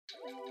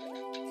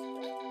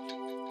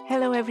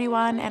Hello,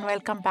 everyone, and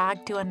welcome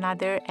back to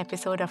another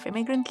episode of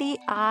Immigrantly.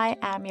 I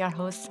am your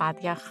host,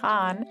 Sadia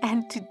Khan,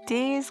 and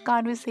today's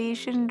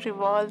conversation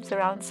revolves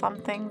around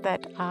something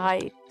that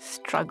I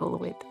struggle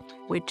with,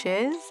 which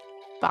is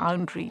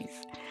boundaries.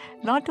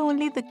 Not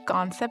only the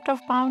concept of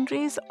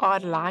boundaries or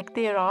lack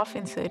thereof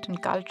in certain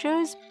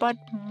cultures, but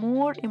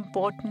more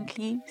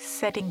importantly,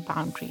 setting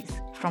boundaries.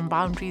 From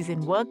boundaries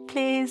in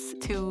workplace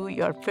to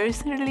your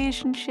personal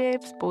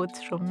relationships,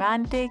 both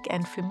romantic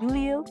and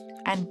familial,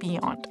 and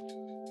beyond.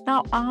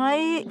 Now,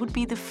 I would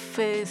be the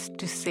first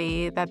to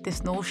say that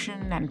this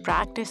notion and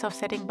practice of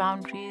setting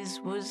boundaries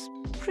was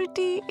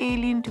pretty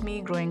alien to me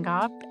growing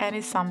up and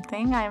is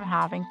something I am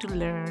having to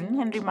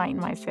learn and remind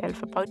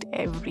myself about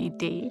every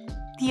day.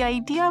 The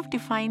idea of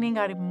defining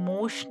our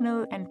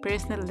emotional and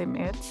personal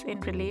limits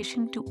in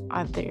relation to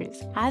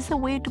others as a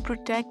way to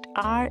protect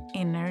our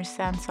inner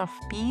sense of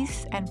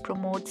peace and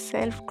promote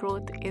self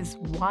growth is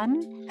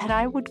one that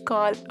I would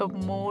call a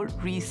more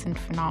recent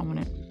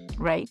phenomenon,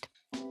 right?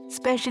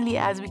 Especially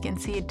as we can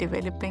see it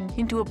developing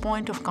into a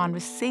point of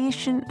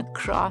conversation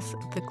across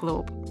the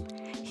globe.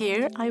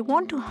 Here, I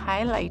want to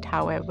highlight,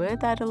 however,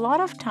 that a lot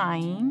of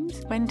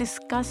times when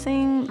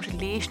discussing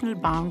relational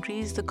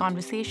boundaries, the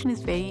conversation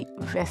is very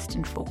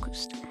Western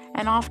focused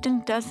and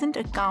often doesn't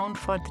account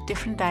for the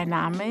different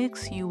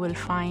dynamics you will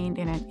find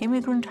in an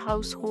immigrant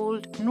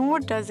household,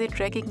 nor does it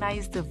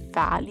recognize the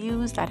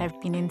values that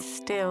have been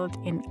instilled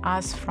in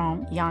us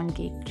from young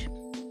age.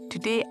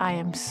 Today, I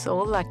am so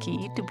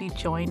lucky to be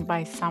joined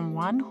by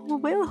someone who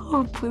will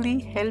hopefully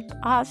help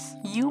us,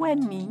 you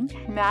and me,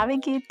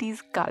 navigate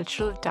these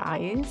cultural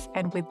ties.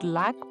 And with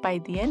luck, by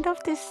the end of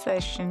this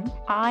session,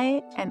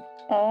 I and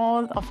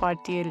all of our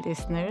dear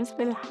listeners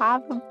will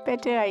have a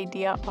better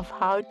idea of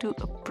how to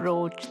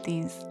approach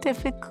these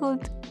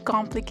difficult,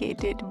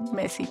 complicated,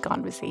 messy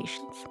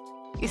conversations.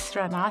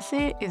 Isra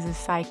Nasir is a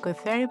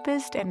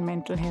psychotherapist and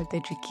mental health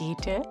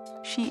educator.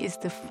 She is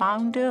the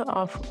founder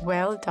of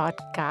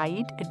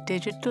Well.Guide, a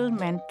digital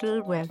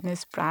mental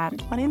wellness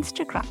brand on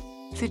Instagram.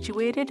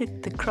 Situated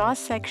at the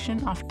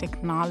cross-section of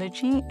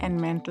technology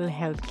and mental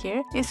health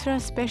care, Isra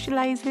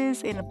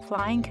specializes in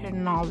applying her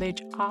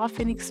knowledge of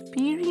and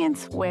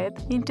experience with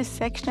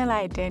intersectional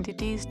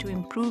identities to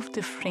improve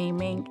the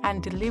framing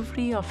and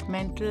delivery of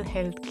mental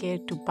health care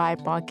to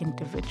BIPOC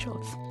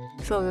individuals.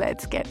 So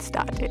let's get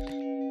started.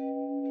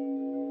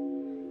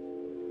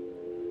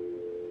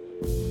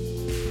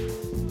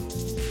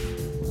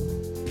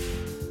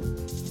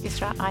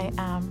 Isra, I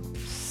am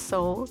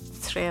so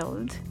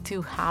thrilled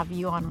to have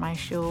you on my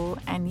show.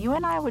 And you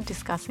and I were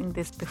discussing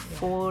this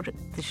before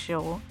the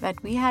show,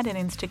 that we had an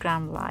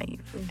Instagram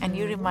live. And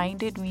you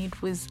reminded me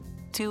it was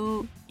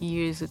 2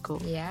 years ago.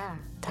 Yeah.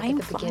 Time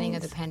at the beginning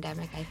of the flies.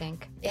 pandemic, I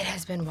think. It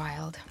has been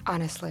wild,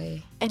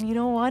 honestly. And you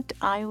know what?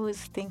 I was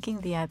thinking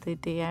the other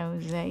day, I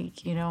was like,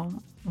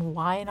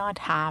 why not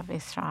have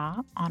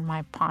Isra on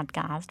my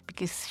podcast?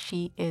 Because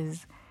she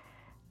is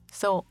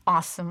so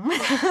awesome.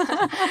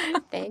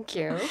 Thank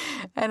you.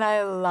 And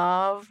I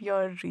love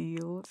your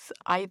reels.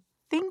 I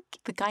think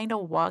the kind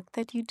of work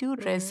that you do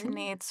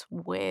resonates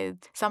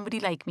with somebody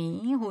like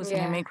me who's an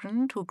Yeah.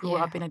 immigrant who grew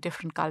Yeah. up in a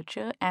different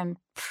culture and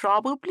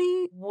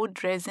probably would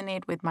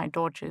resonate with my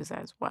daughters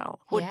as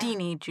well, who are Yeah.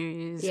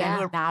 teenagers and Yeah.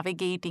 who are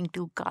navigating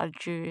two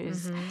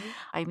cultures.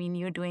 I mean,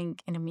 you're doing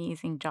an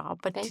amazing job.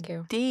 But Thank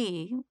you.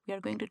 today, we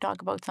are going to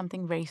talk about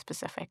something very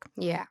specific,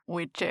 Yeah.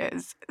 which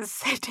is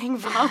setting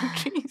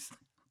boundaries.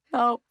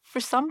 Now, for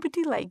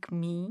somebody like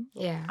me,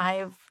 Yeah.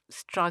 I've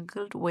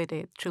struggled with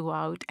it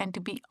throughout. And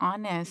to be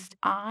honest,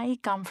 I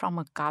come from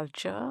a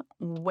culture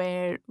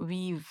where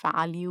we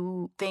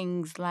value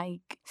things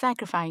like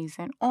sacrifice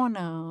and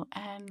honor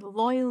and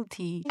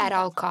loyalty. At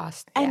all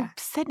costs. And Yeah.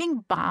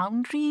 setting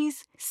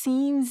boundaries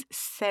seems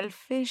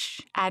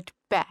selfish at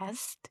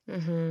best.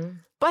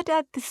 But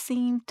at the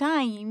same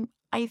time,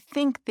 I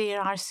think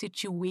there are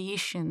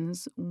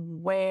situations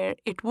where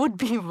it would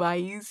be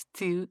wise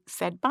to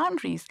set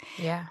boundaries.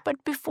 Yeah.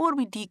 But before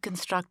we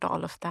deconstruct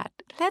all of that,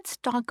 let's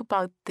talk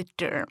about the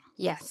term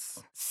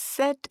Yes.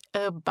 set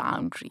a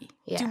boundary.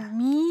 To Yeah.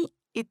 me,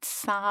 it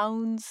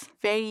sounds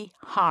very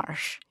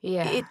harsh.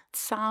 Yeah. It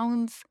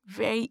sounds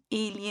very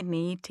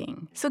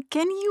alienating. So,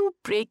 can you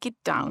break it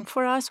down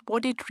for us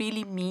what it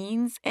really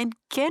means? And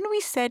can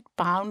we set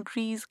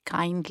boundaries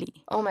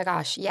kindly? Oh my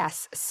gosh,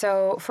 yes.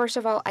 So, first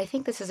of all, I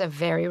think this is a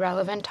very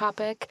relevant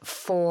topic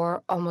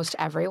for almost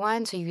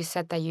everyone. So, you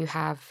said that you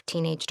have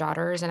teenage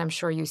daughters, and I'm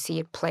sure you see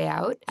it play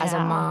out as a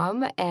Yeah.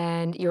 mom,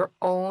 and your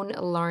own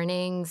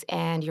learnings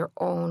and your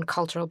own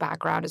cultural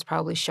background is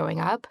probably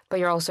showing up, but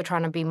you're also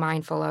trying to be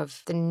mindful of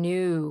the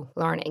new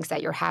learnings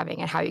that you're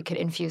having and how you could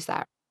infuse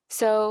that.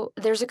 So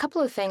there's a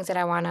couple of things that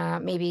I want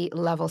to maybe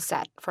level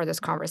set for this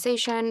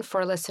conversation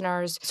for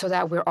listeners so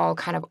that we're all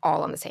kind of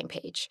all on the same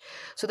page.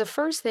 So the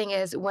first thing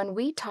is when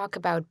we talk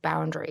about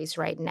boundaries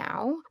right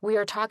now, we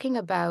are talking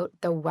about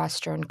the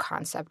Western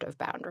concept of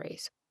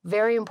boundaries.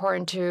 Very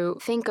important to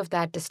think of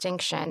that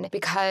distinction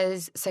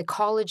because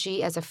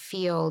psychology as a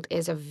field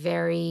is a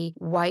very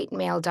white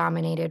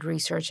male-dominated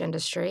research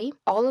industry.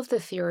 All of the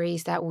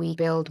theories that we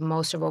build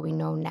most of what we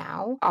know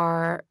now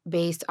are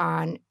based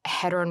on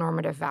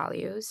heteronormative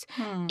values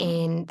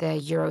in the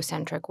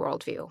Eurocentric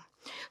worldview.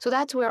 So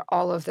that's where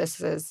all of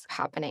this is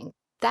happening.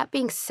 That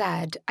being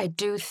said, I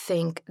do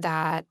think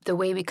that the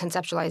way we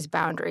conceptualize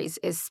boundaries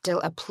is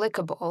still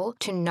applicable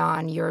to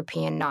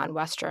non-European,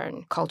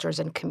 non-Western cultures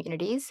and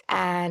communities.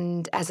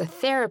 And as a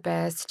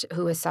therapist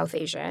who is South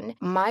Asian,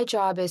 my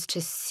job is to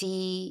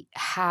see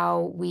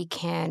how we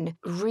can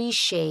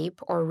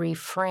reshape or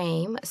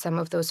reframe some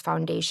of those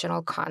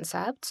foundational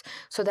concepts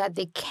so that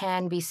they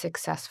can be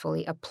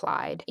successfully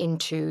applied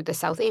into the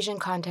South Asian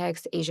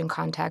context,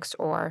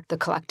 or the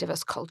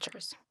collectivist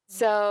cultures.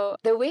 So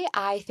the way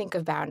I think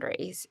of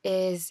boundaries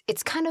is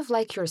it's kind of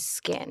like your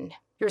skin.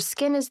 Your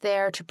skin is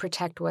there to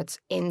protect what's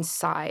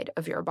inside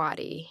of your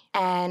body.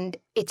 And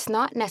it's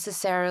not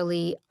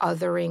necessarily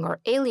othering or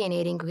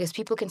alienating because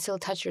people can still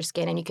touch your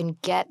skin and you can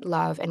get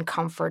love and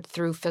comfort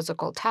through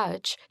physical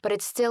touch, but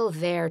it's still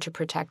there to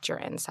protect your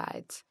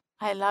insides.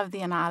 I love the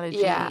analogy.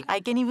 Yeah.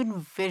 I can even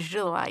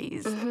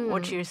visualize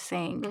what you're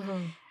saying.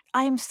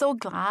 I am so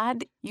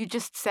glad you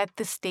just set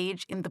the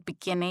stage in the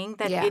beginning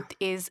that it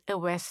is a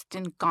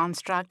Western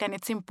construct, and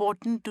it's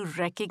important to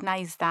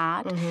recognize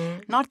that.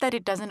 Not that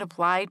it doesn't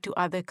apply to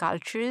other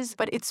cultures,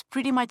 but it's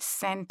pretty much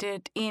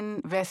centered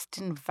in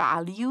Western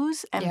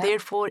values, and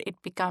therefore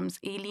it becomes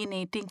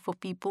alienating for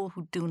people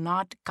who do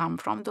not come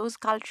from those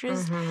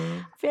cultures.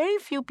 Very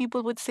few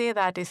people would say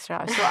that,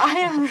 Isra. So I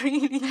am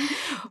really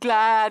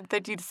glad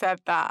that you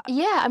said that.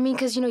 Yeah, I mean,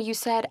 because, you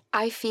said,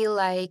 I feel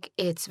like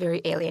it's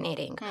very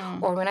alienating.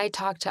 Or when I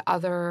talk to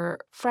other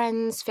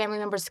friends, family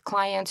members,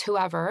 clients,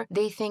 whoever,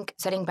 they think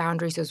setting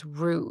boundaries is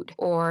rude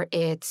or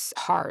it's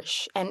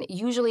harsh. And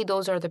usually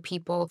those are the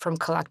people from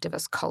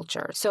collectivist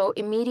culture. So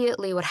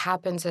immediately what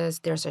happens is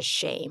there's a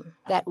shame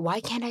that why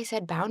can't I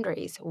set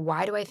boundaries?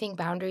 Why do I think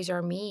boundaries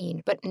are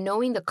mean? But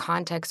knowing the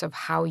context of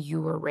how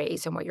you were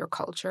raised and what your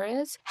culture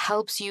is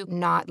helps you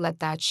not let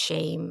that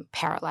shame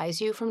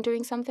paralyze you from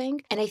doing something.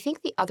 And I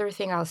think the other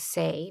thing I'll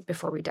say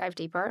before we dive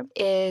deeper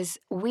is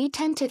we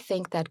tend to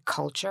think that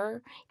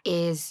culture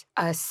is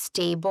a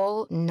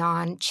stable,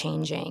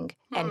 non-changing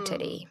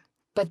entity.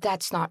 But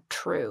that's not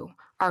true.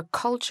 Our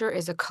culture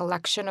is a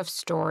collection of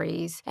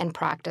stories and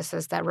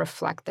practices that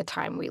reflect the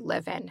time we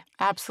live in.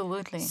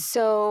 Absolutely.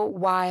 So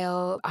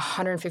while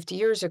 150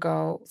 years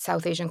ago,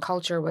 South Asian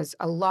culture was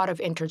a lot of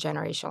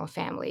intergenerational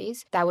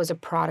families, that was a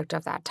product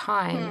of that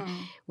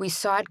time. We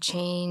saw it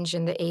change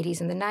in the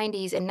 80s and the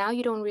 90s, and now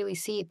you don't really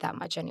see it that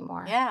much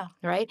anymore. Yeah.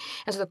 Right?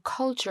 And so the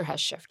culture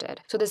has shifted.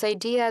 So this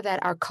idea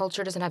that our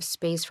culture doesn't have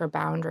space for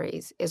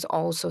boundaries is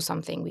also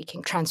something we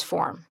can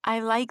transform. I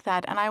like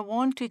that. And I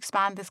want to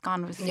expand this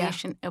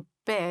conversation a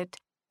bit.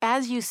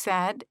 As you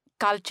said,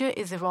 culture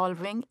is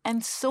evolving,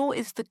 and so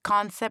is the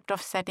concept of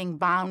setting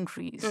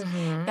boundaries.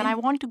 And I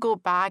want to go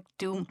back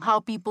to how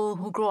people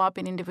who grow up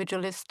in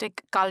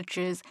individualistic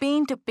cultures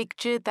paint a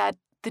picture that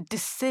the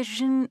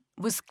decision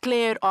was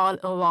clear all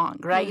along,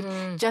 right?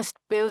 Just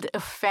build a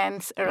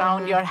fence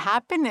around your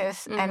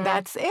happiness and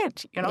that's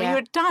it.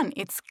 You're done.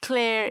 It's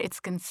clear, it's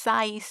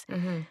concise.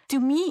 To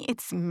me,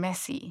 it's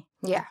messy.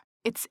 Yeah.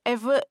 It's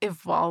ever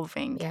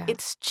evolving.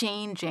 It's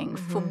changing.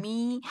 For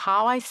me,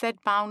 how I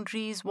set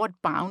boundaries, what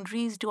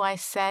boundaries do I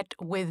set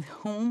with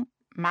whom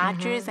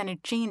matters, and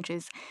it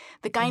changes.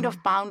 The kind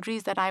of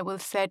boundaries that I will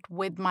set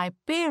with my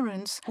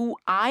parents, who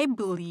I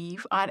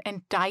believe are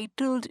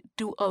entitled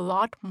to a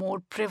lot more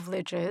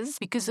privileges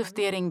because of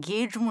their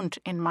engagement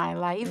in my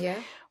life.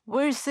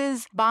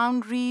 Versus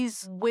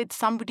boundaries with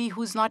somebody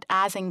who's not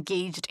as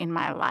engaged in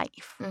my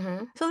life.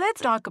 So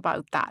let's talk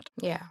about that.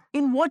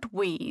 In what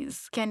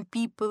ways can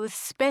people,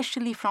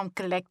 especially from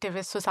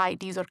collectivist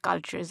societies or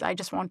cultures, I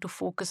just want to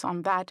focus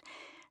on that,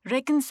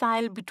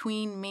 reconcile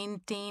between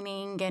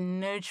maintaining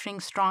and nurturing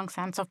strong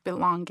sense of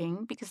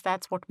belonging, because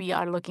that's what we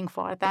are looking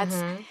for.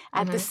 That's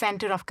at the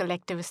center of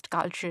collectivist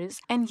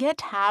cultures, and yet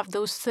have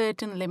those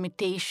certain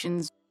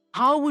limitations?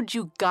 How would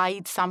you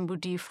guide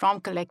somebody from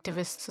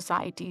collectivist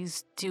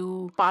societies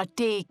to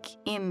partake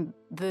in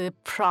the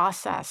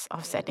process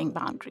of setting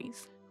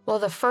boundaries? Well,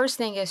 the first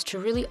thing is to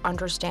really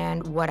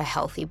understand what a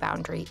healthy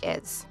boundary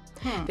is.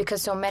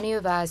 Because so many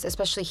of us,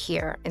 especially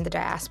here in the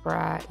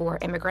diaspora who are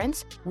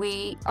immigrants,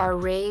 we are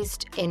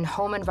raised in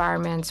home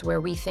environments where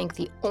we think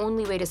the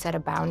only way to set a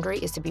boundary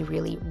is to be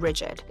really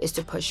rigid, is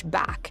to push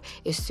back,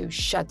 is to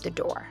shut the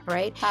door,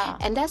 right?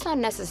 And that's not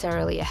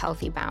necessarily a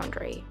healthy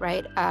boundary,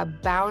 right? A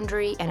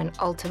boundary and an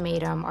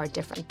ultimatum are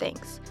different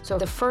things. So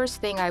the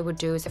first thing I would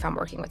do is, if I'm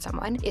working with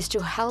someone, is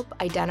to help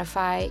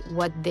identify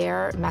what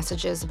their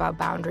messages about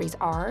boundaries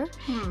are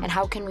and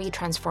how can we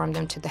transform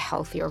them to the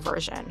healthier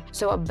version.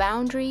 So a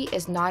boundary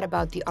is not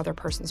about the other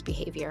person's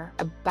behavior.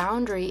 A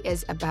boundary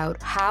is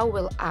about how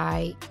will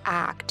I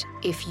act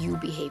if you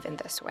behave in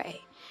this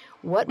way?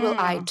 What will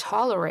I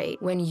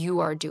tolerate when you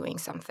are doing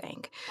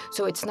something?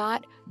 So it's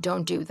not,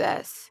 don't do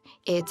this.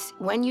 It's,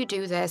 when you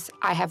do this,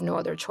 I have no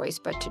other choice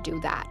but to do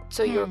that.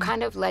 So you're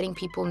kind of letting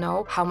people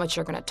know how much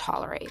you're going to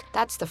tolerate.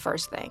 That's the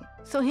first thing.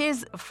 So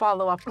here's a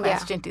follow-up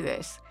question to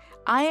this.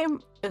 I am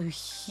a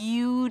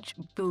huge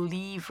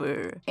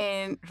believer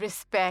in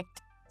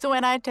respect. So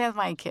when I tell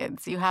my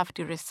kids, you have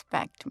to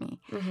respect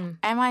me,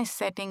 am I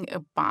setting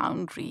a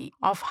boundary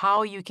of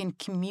how you can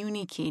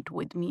communicate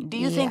with me? Do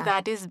you think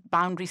that is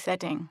boundary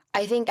setting?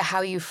 I think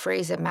how you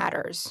phrase it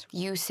matters.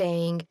 You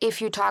saying,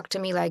 if you talk to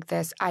me like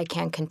this, I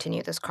can't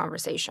continue this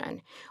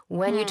conversation.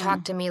 When you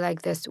talk to me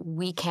like this,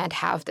 we can't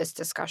have this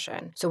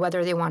discussion. So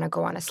whether they want to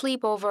go on a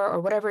sleepover or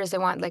whatever it is they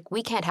want, like,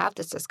 we can't have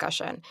this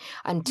discussion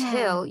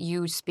until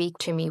you speak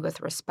to me with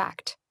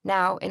respect.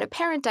 Now, in a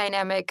parent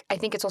dynamic, I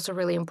think it's also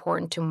really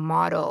important to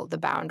model the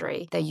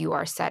boundary that you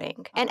are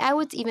setting. And I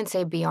would even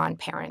say beyond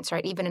parents,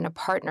 right? Even in a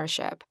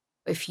partnership.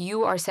 If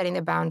you are setting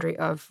the boundary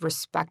of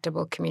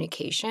respectable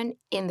communication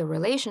in the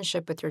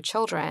relationship with your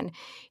children,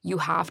 you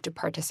have to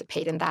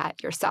participate in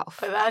that yourself.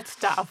 That's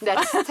tough.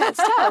 That's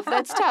tough.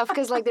 That's tough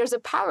because, like, there's a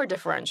power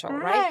differential,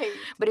 right?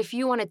 But if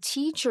you want to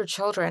teach your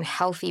children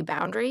healthy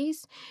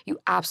boundaries, you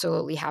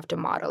absolutely have to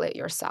model it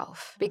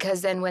yourself.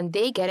 Because then when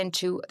they get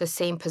into the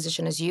same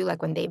position as you,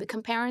 like when they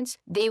become parents,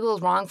 they will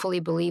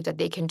wrongfully believe that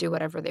they can do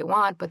whatever they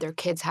want, but their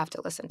kids have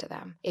to listen to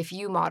them. If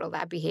you model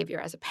that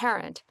behavior as a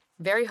parent,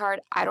 very hard.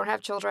 I don't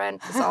have children.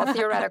 It's all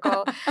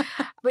theoretical.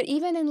 But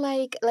even in,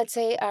 like, let's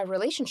say a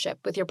relationship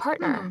with your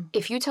partner,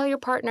 if you tell your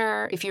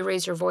partner, if you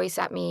raise your voice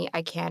at me,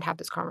 I can't have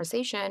this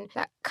conversation,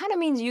 that kind of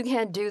means you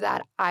can't do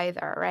that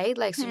either, right?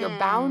 Like, so your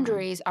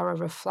boundaries are a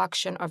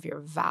reflection of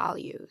your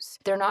values.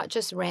 They're not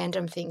just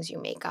random things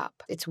you make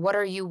up. It's what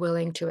are you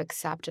willing to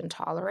accept and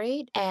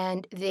tolerate?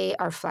 And they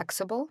are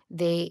flexible.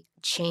 They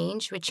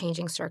change with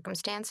changing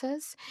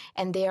circumstances,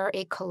 and they are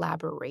a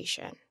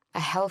collaboration. A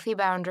healthy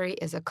boundary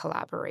is a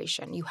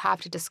collaboration. You have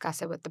to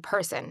discuss it with the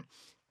person.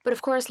 But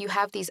of course, you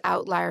have these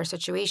outlier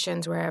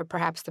situations where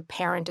perhaps the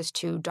parent is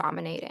too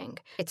dominating.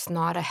 It's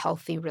not a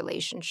healthy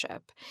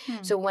relationship.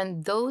 So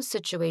when those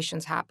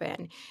situations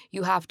happen,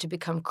 you have to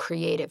become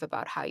creative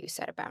about how you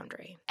set a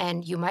boundary.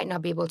 And you might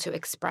not be able to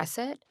express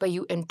it, but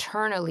you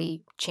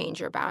internally change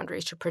your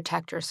boundaries to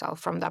protect yourself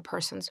from that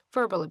person's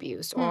verbal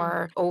abuse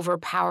or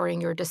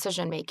overpowering your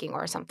decision-making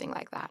or something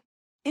like that.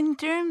 In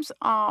terms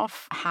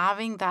of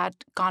having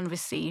that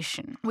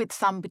conversation with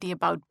somebody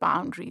about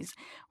boundaries,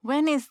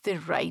 when is the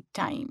right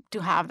time to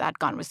have that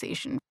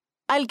conversation?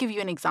 I'll give you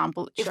an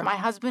example. Sure. If my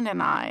husband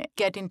and I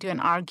get into an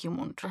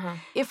argument,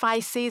 if I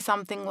say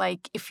something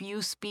like, if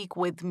you speak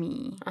with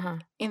me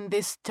in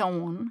this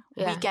tone,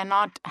 we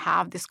cannot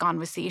have this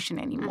conversation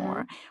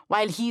anymore,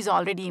 while he's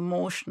already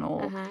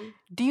emotional,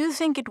 do you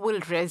think it will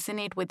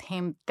resonate with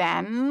him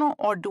then?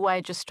 Or do I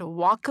just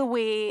walk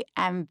away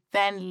and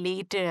then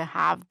later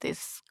have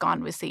this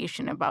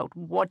conversation about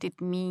what it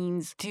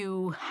means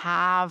to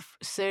have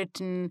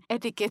certain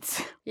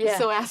etiquettes,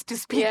 so as to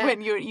speak,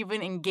 when you're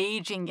even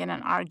engaging in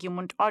an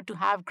argument, or to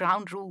have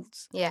ground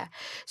rules? Yeah.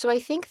 So I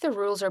think the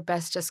rules are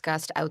best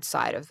discussed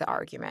outside of the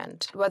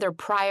argument, whether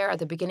prior at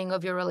the beginning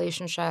of your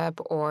relationship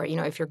or, you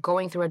know, if you're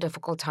going through a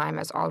difficult time,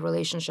 as all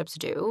relationships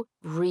do,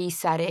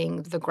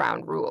 resetting the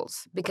ground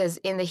rules. Because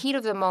in the heat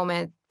of the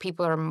moment,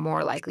 people are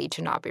more likely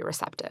to not be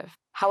receptive.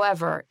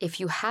 However, if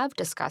you have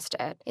discussed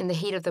it in the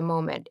heat of the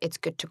moment, it's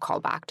good to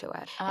call back to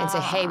it and say,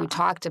 hey, we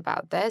talked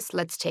about this.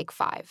 Let's take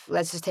 5.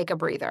 Let's just take a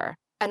breather.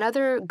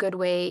 Another good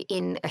way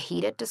in a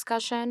heated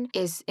discussion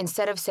is,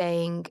 instead of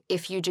saying,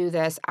 if you do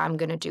this, I'm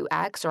going to do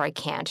X or I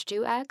can't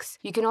do X,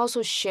 you can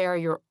also share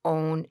your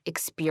own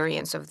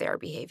experience of their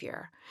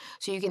behavior.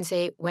 So you can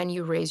say, when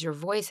you raise your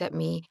voice at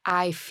me,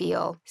 I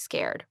feel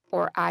scared,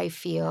 or I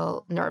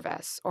feel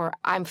nervous, or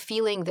I'm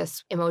feeling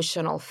this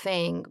emotional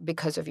thing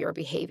because of your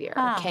behavior.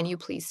 Can you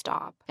please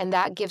stop? And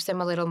that gives them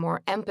a little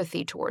more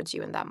empathy towards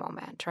you in that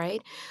moment,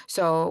 right?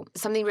 So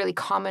something really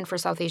common for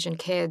South Asian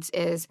kids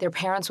is their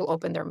parents will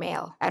open their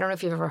mail. I don't know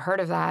if you've ever heard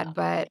of that,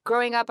 but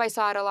growing up, I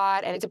saw it a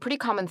lot. And it's a pretty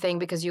common thing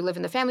because you live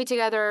in the family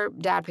together,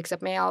 dad picks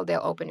up mail,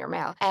 they'll open your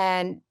mail.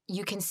 And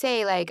you can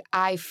say, like,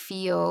 I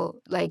feel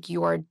like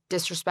you're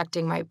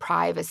disrespecting my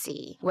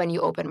privacy when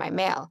you open my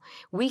mail.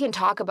 We can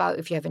talk about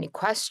if you have any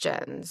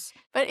questions.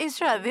 But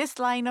Isra, this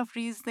line of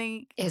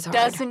reasoning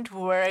doesn't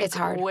work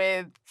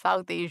with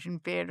South Asian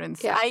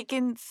parents. Yeah. I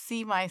can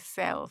see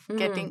myself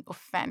getting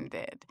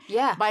offended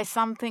by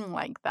something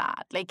like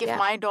that. Like, if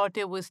my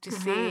daughter was to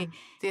say,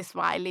 this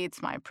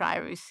violates my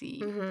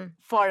privacy,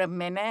 for a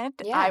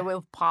minute, I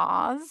will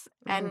pause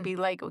and be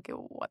like, okay,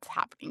 what's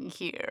happening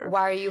here?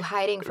 Why are you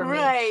hiding from me?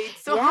 Right.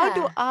 So how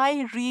do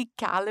I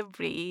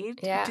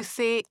recalibrate to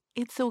say,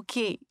 it's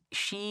okay,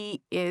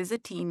 she is a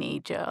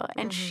teenager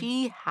and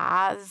she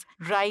has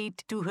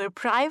right to her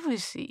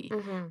privacy?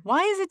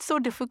 Why is it so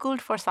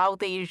difficult for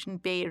South Asian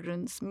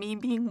parents, me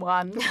being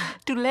one,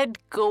 to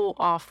let go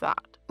of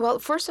that? Well,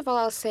 first of all,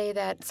 I'll say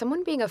that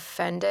someone being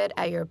offended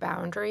at your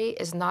boundary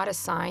is not a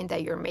sign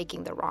that you're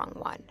making the wrong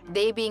one.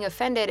 They being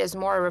offended is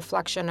more a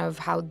reflection of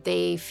how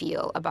they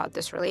feel about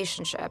this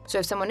relationship. So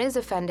if someone is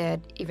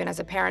offended, even as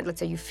a parent,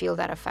 let's say you feel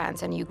that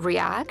offense and you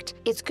react,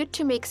 it's good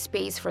to make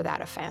space for that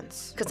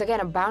offense. Because again,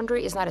 a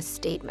boundary is not a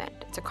statement,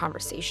 it's a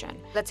conversation.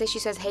 Let's say she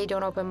says, hey,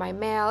 don't open my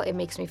mail, it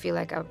makes me feel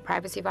like a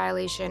privacy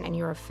violation, and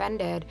you're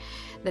offended.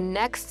 The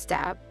next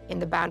step in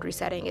the boundary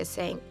setting is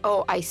saying,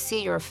 oh, I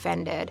see you're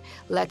offended.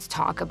 Let's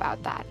talk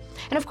about that.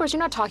 And of course,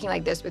 you're not talking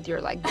like this with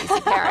your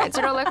basic parents.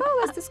 You're not like,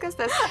 oh, let's discuss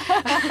this.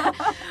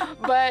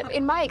 But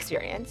in my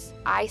experience,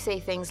 I say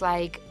things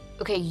like,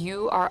 okay,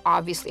 you are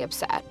obviously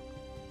upset.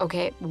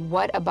 Okay,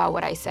 what about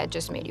what I said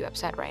just made you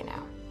upset right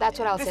now? That's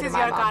what I'll say to my mom.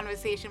 This is your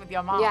conversation with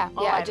your mom. Yeah,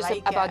 I just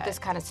like about it. this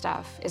kind of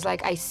stuff. It's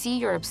like, I see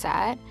you're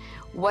upset.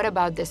 What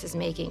about this is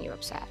making you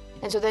upset?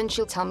 And so then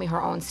she'll tell me her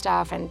own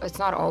stuff, and it's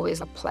not always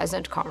a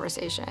pleasant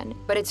conversation.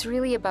 But it's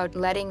really about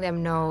letting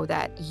them know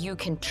that you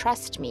can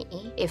trust me.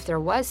 If there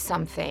was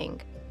something,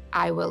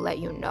 I will let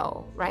you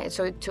know, right?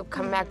 So to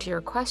come back to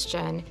your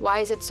question, why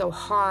is it so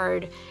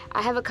hard?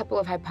 I have a couple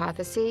of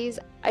hypotheses.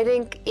 I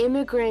think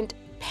immigrant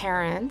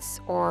parents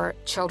or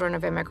children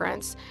of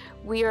immigrants,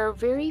 we are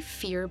very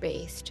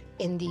fear-based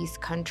in these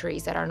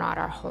countries that are not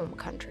our home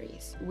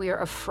countries. We are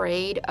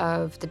afraid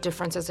of the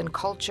differences in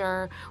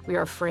culture. We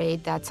are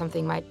afraid that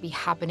something might be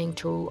happening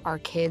to our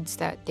kids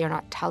that they're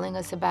not telling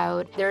us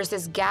about. There's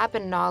this gap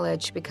in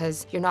knowledge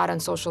because you're not on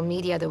social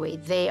media the way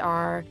they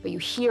are, but you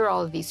hear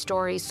all of these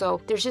stories, so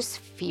there's just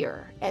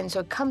fear. And so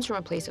it comes from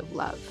a place of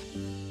love.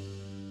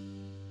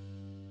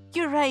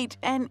 You're right,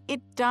 and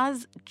it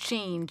does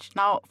change.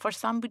 Now, for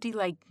somebody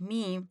like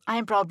me,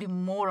 I'm probably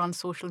more on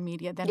social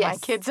media than my Yes,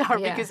 kids are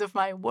yeah. because of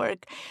my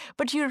work.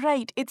 But you're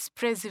right, it's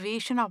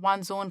preservation of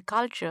one's own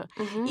culture,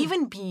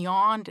 even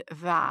beyond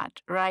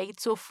that, right?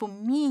 So for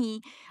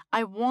me,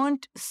 I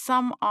want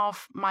some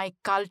of my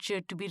culture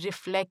to be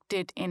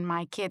reflected in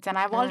my kids. And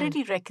I've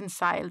already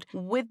reconciled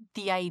with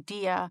the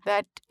idea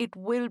that it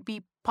will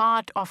be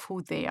part of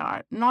who they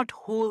are, not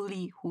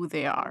wholly who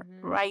they are,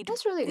 right?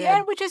 That's really good.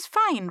 Yeah, which is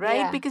fine, right?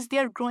 Yeah. Because they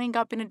are growing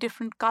up in a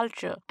different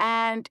culture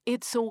and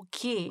it's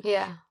okay.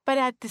 Yeah. But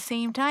at the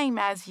same time,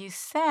 as you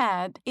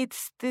said,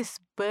 it's this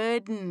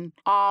burden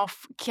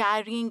of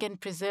carrying and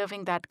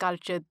preserving that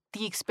culture,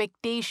 the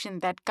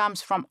expectation that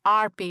comes from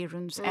our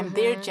parents and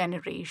their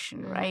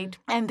generation, right?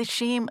 And the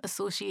shame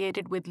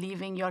associated with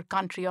leaving your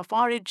country of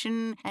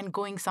origin and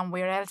going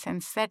somewhere else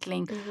and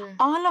settling.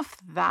 All of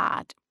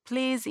that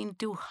plays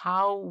into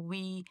how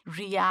we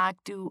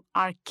react to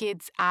our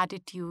kids'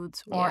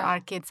 attitudes or Yeah. our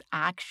kids'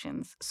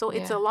 actions. So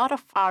it's Yeah. a lot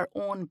of our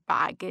own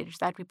baggage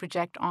that we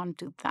project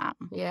onto them.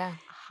 Yeah.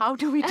 How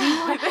do we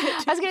deal with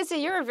it? I was going to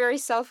say, you're a very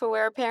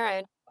self-aware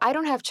parent. I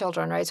don't have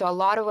children, right? So a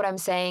lot of what I'm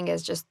saying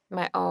is just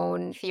my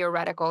own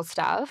theoretical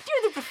stuff.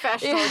 You're the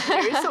professional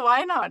here, so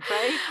why not,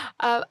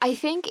 right? I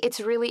think it's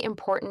really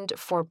important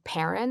for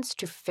parents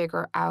to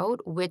figure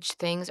out which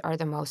things are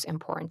the most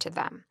important to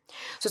them.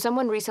 So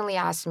someone recently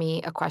asked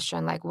me a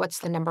question like, what's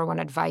the number one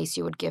advice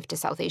you would give to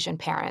South Asian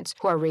parents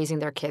who are raising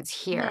their kids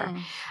here?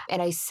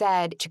 And I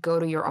said to go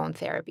to your own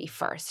therapy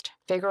first.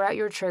 Figure out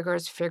your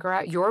triggers, figure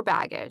out your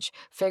baggage,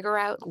 figure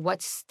out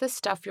what's the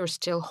stuff you're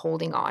still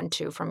holding on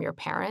to from your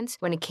parents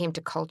when it came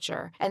to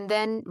culture. And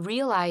then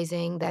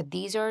realizing that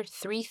these are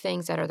 3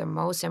 things that are the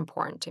most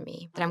important to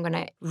me, that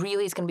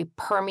it's going to be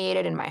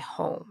permeated in my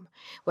home,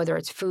 whether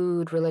it's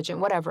food, religion,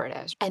 whatever it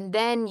is. And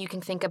then you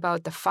can think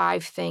about the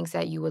 5 things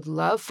that you would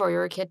love for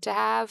your kid to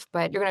have,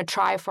 but you're going to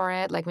try for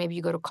it. Like maybe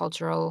you go to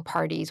cultural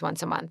parties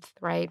once a month,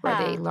 right? Where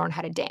they learn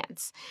how to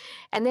dance.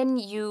 And then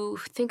you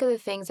think of the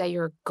things that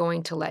you're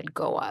going to let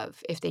go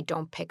of if they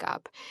don't pick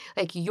up.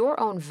 Like your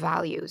own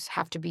values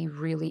have to be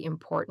really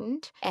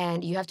important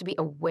and you have to be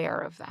aware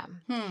of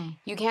them.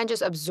 You can't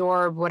just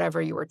absorb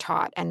whatever you were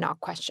taught and not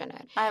question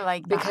it. I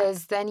like that.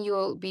 Because then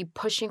you'll be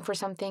pushing for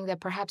something that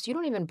perhaps you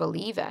don't even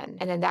believe in.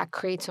 And then that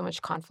creates so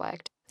much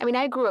conflict. I mean,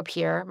 I grew up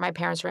here. My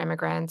parents were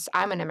immigrants.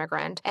 I'm an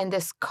immigrant. And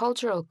this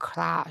cultural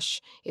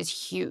clash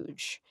is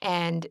huge.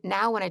 And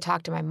now when I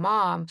talk to my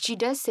mom, she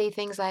does say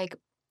things like,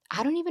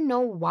 I don't even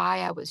know why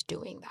I was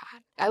doing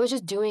that. I was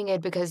just doing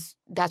it because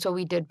that's what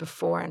we did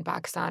before in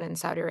Pakistan and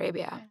Saudi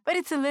Arabia. But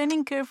it's a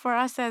learning curve for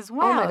us as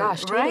well. Oh my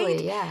gosh, totally,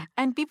 right? yeah.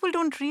 And people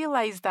don't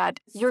realize that.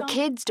 Your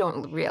kids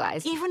don't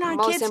realize. Even our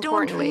most kids don't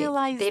importantly,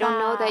 realize they don't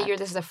know that. that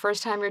this is the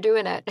first time you're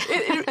doing it.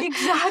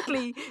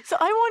 Exactly. So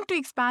I want to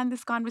expand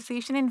this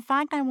conversation. In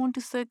fact, I want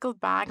to circle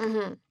back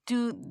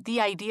to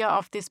the idea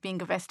of this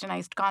being a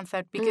westernized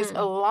concept because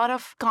a lot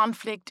of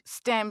conflict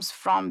stems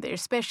from there,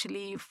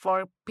 especially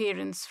for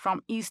parents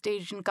from East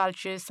Asian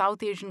cultures,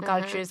 South Asian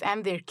cultures,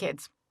 and their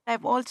kids.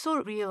 I've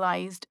also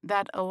realized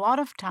that a lot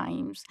of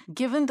times,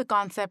 given the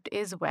concept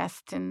is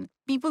Western,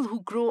 people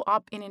who grow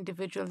up in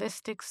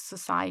individualistic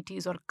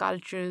societies or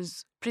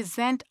cultures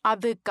present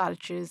other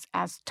cultures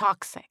as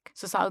toxic.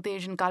 So South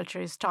Asian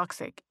culture is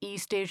toxic.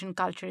 East Asian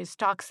culture is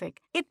toxic.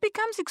 It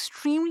becomes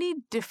extremely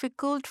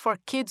difficult for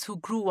kids who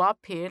grew up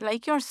here,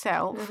 like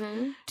yourself,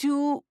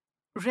 to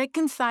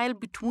reconcile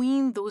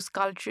between those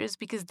cultures,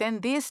 because then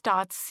they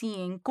start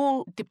seeing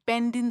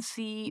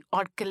codependency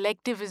or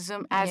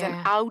collectivism as an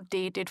Yeah.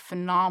 outdated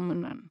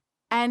phenomenon.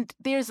 And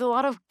there's a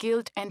lot of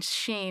guilt and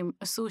shame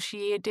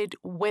associated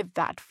with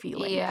that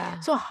feeling. Yeah.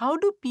 So, how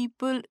do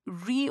people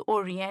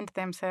reorient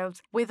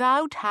themselves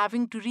without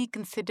having to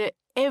reconsider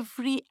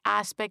every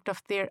aspect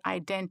of their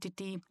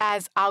identity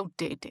as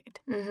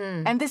outdated?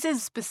 Mm-hmm. And this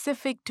is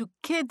specific to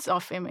kids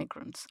of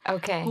immigrants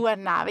Okay. who are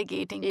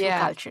navigating two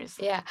cultures.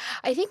 Yeah.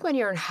 I think when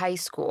you're in high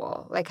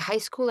school, like high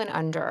school and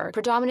under,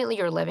 predominantly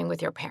you're living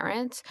with your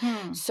parents.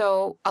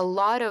 So a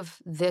lot of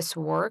this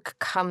work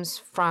comes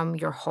from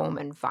your home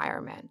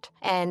environment.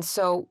 And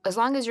so as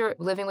long as you're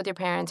living with your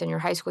parents and your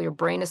high school, your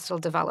brain is still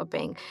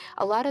developing,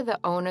 a lot of the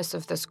onus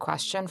of this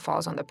question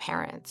falls on the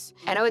parents.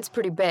 I know it's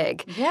pretty big,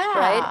 Yeah.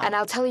 right? And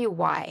I'll tell you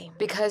why.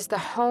 Because the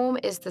home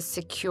is the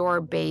secure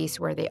base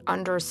where they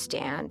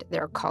understand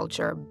their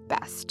culture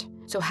best.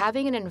 So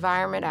having an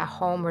environment at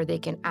home where they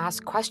can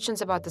ask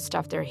questions about the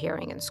stuff they're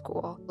hearing in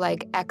school,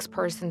 like X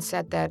person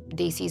said that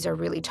Desis are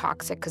really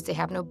toxic because they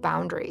have no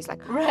boundaries.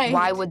 Like, Right.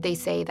 why would they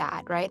say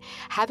that, right?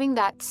 Having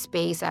that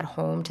space at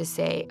home to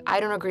say, I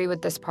don't agree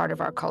with this part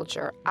of our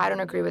culture. I don't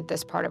agree with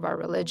this part of our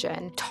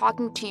religion.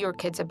 Talking to your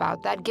kids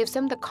about that gives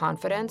them the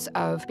confidence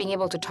of being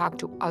able to talk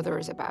to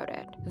others about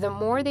it. The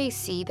more they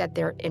see that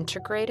they're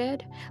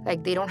integrated,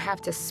 like they don't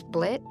have to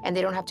split and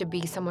they don't have to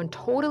be someone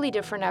totally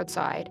different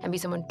outside and be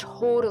someone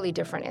totally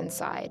different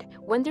inside.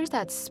 When there's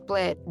that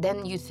split,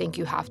 then you think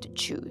you have to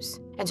choose.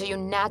 And so you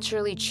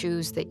naturally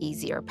choose the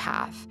easier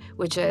path,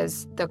 which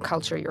is the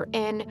culture you're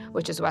in,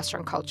 which is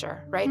Western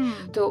culture, right?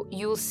 So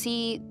you'll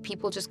see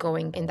people just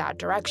going in that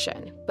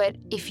direction. But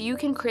if you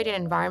can create an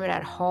environment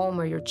at home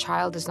where your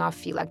child does not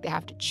feel like they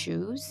have to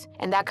choose,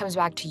 and that comes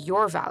back to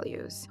your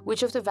values,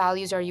 which of the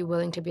values are you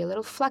willing to be a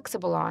little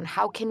flexible on?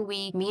 How can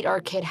we meet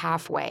our kid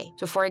halfway?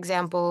 So for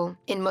example,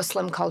 in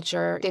Muslim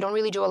culture, they don't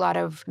really do a lot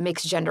of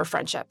mixed gender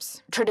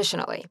friendships,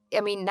 traditionally.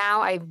 I mean,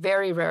 now I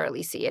very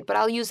rarely see it, but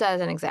I'll use that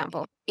as an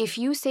example. If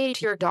you say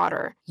to your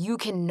daughter, you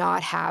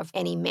cannot have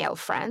any male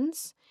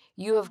friends,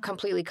 you have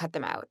completely cut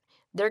them out.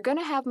 They're going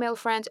to have male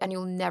friends and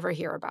you'll never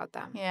hear about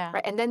them. Yeah.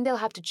 Right? And then they'll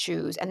have to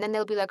choose. And then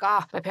they'll be like,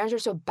 my parents are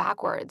so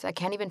backwards. I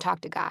can't even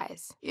talk to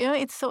guys. You know,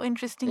 it's so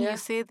interesting Yeah. you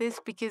say this,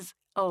 because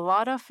a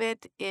lot of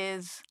it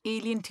is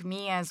alien to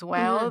me as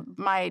well.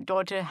 My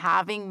daughter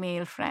having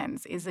male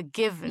friends is a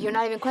given. You're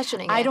not even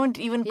questioning it. I don't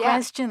even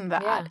question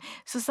that. Yeah.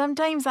 So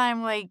sometimes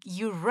I'm like,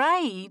 you're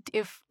right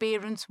if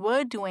parents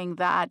were doing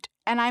that.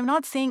 And I'm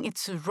not saying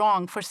it's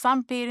wrong. For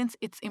some parents,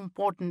 it's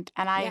important.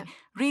 And I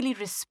really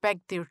respect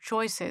their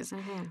choices.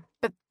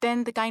 But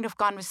then the kind of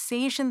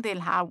conversation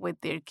they'll have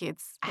with their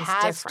kids It's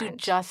has different.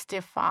 to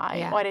justify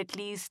Yeah. or at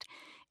least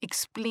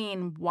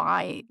explain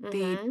why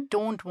they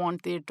don't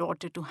want their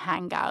daughter to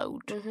hang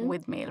out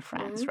with male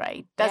friends,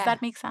 right? Does Yeah.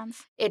 that make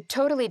sense? It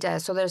totally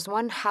does. So there's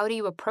one, how do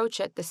you approach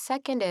it? The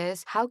second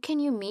is, how can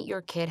you meet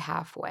your kid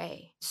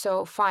halfway?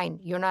 So fine,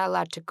 you're not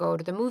allowed to go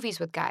to the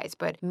movies with guys,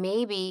 but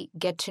maybe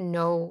get to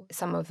know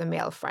some of the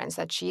male friends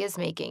that she is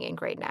making in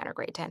grade 9 or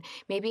grade 10.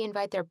 Maybe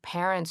invite their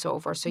parents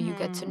over so you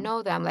get to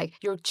know them. Like,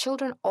 your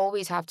children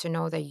always have to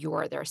know that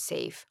you're their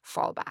safe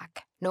fallback,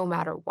 no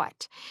matter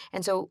what.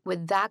 And so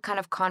with that kind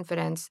of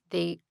confidence,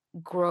 they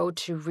grow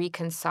to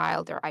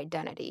reconcile their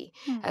identity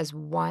as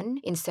one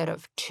instead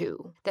of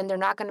two. Then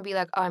they're not going to be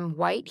like, I'm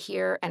white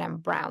here and I'm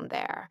brown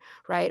there,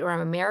 right? Or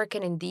I'm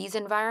American in these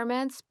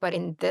environments, but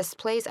in this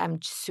place,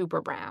 I'm super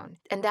brown.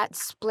 And that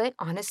split,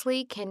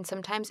 honestly, can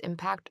sometimes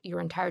impact your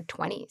entire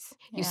 20s.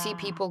 You see Yeah.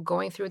 people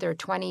going through their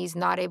 20s,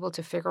 not able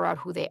to figure out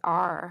who they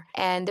are.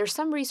 And there's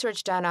some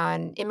research done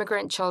on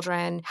immigrant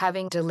children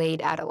having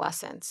delayed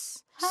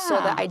adolescence. So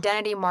the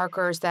identity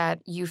markers that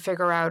you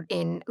figure out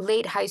in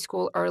late high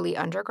school, early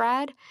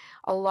undergrad,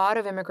 a lot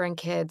of immigrant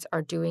kids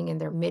are doing in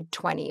their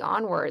mid-20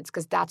 onwards,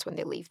 because that's when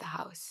they leave the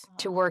house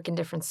to work in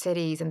different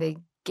cities and they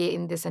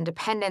gain this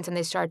independence and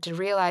they start to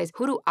realize,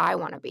 who do I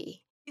want to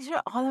be?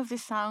 All of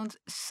this sounds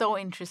so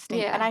interesting.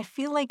 Yeah. And I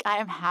feel like I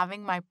am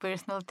having my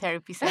personal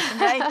therapy session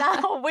right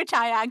now, which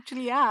I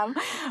actually am.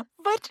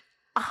 But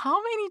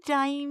how many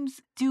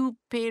times do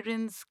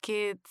parents,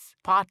 kids,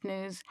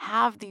 partners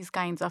have these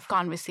kinds of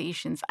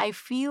conversations? I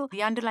feel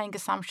the underlying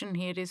assumption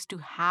here is to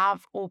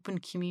have open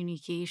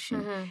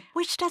communication,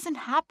 which doesn't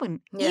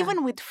happen, Yeah.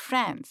 even with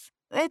friends.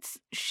 Let's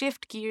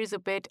shift gears a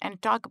bit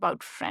and talk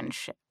about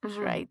friendships,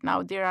 right?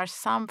 Now, there are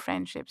some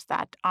friendships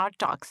that are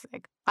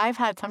toxic. I've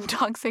had some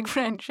toxic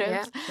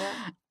friendships.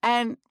 Yeah.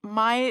 And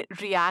my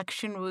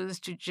reaction was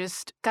to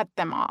just cut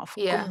them off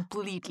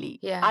completely.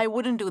 Yeah. I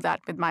wouldn't do that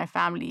with my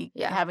family,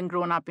 having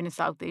grown up in a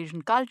South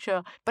Asian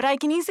culture, but I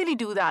can easily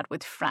do that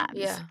with friends.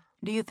 Yeah.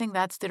 Do you think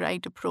that's the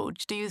right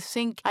approach? Do you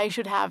think I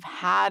should have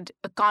had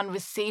a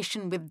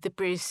conversation with the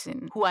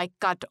person who I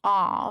cut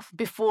off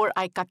before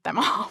I cut them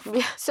off?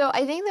 So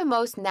I think the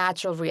most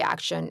natural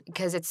reaction,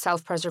 because it's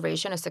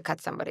self-preservation, is to cut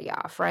somebody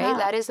off, right? Yeah.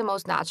 That is the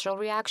most natural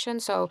reaction.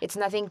 So it's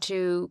nothing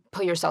to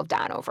put yourself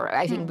down over.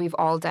 I think we've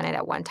all done it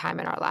at one time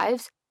in our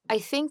lives. I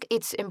think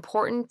it's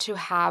important to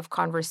have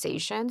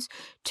conversations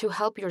to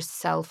help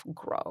yourself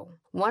grow.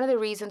 One of the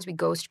reasons we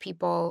ghost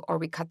people or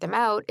we cut them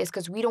out is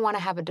because we don't want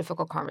to have a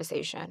difficult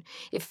conversation.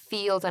 It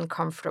feels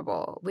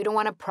uncomfortable. We don't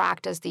want to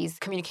practice these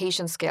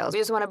communication skills. We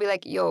just want to be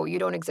like, yo, you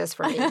don't exist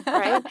for me,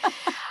 right?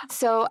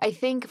 So I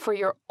think for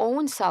your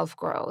own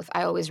self-growth,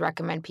 I always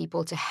recommend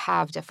people to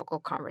have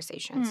difficult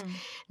conversations.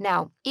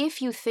 Now,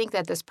 if you think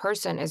that this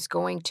person is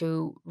going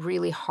to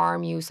really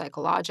harm you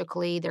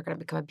psychologically, they're going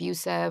to become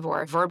abusive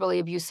or verbally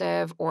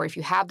abusive, or if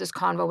you have this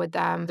convo with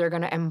them, they're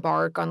going to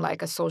embark on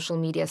like a social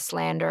media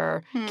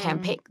slander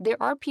campaign. There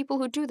are people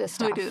who do this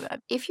stuff. Who do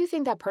that. If you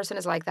think that person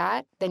is like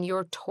that, then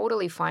you're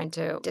totally fine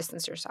to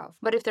distance yourself.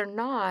 But if they're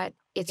not,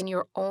 it's in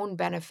your own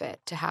benefit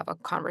to have a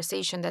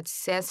conversation that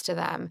says to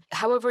them,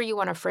 however you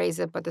want to phrase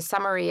it, but the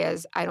summary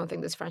is, I don't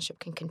think this friendship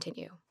can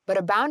continue. But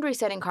a boundary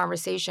setting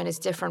conversation is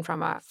different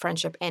from a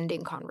friendship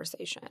ending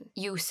conversation.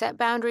 You set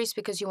boundaries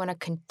because you want to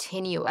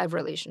continue a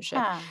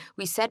relationship.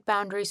 We set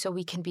boundaries so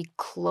we can be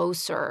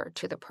closer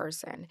to the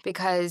person.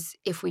 Because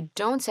if we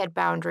don't set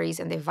boundaries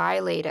and they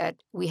violate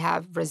it, we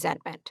have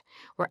resentment.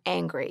 We're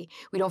angry.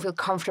 We don't feel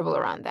comfortable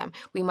around them.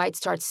 We might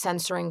start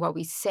censoring what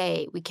we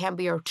say. We can't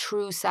be our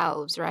true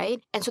selves, right?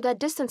 And so that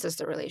distances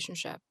the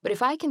relationship. But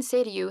if I can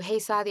say to you, hey,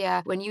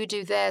 Sadia, when you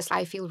do this,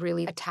 I feel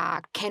really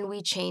attacked. Can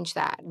we change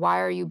that? Why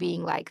are you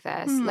being like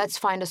this? Let's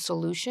find a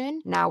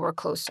solution. Now we're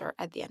closer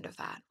at the end of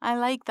that. I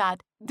like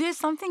that. There's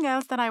something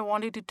else that I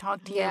wanted to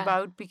talk to you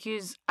about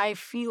because I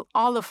feel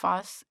all of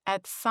us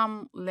at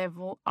some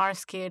level are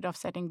scared of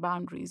setting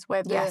boundaries,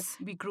 whether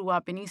we grew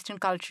up in Eastern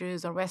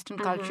cultures or Western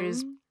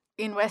cultures.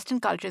 In Western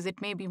cultures,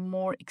 it may be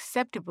more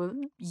acceptable,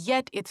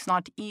 yet it's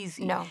not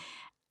easy. No,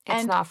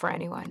 it's not for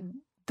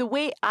anyone. The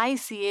way I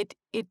see it,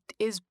 it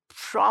is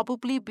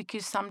probably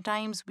because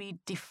sometimes we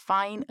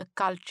define a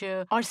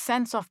culture or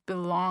sense of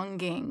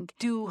belonging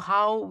to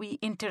how we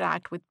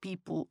interact with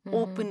people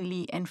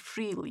openly and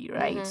freely,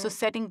 right? So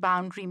setting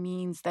boundary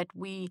means that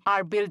we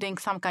are building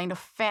some kind of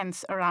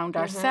fence around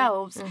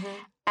ourselves,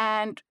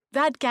 and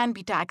that can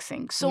be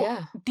taxing. So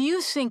do you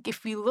think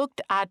if we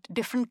looked at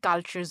different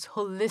cultures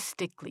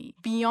holistically,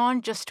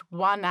 beyond just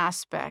one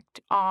aspect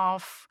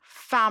of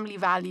family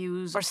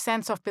values or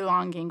sense of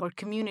belonging or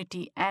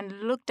community, and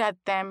looked at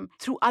them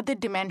through other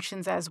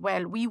dimensions as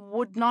well, we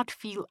would not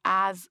feel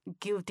as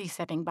guilty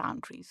setting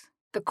boundaries?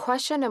 The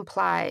question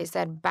implies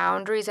that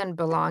boundaries and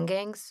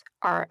belongings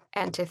are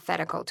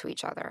antithetical to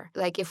each other.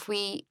 Like if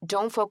we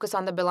don't focus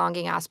on the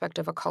belonging aspect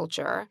of a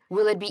culture,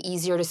 will it be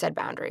easier to set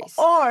boundaries?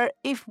 Or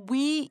if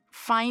we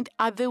find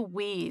other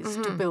ways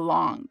to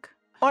belong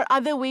or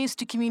other ways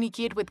to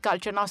communicate with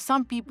culture. Now,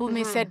 some people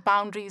may set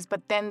boundaries,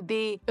 but then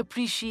they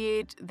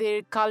appreciate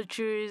their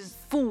culture's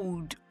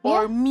food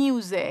or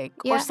music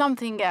or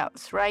something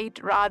else, right?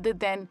 Rather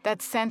than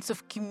that sense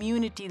of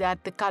community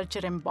that the culture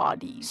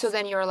embodies. So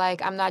then you're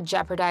like, I'm not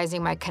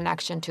jeopardizing my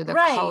connection to the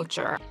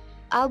culture.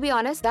 I'll be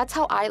honest, that's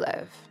how I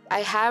live.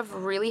 I have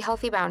really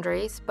healthy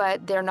boundaries,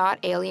 but they're not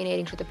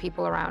alienating to the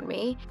people around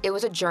me. It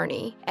was a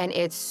journey, and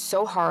it's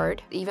so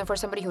hard, even for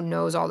somebody who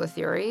knows all the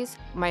theories.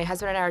 My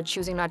husband and I are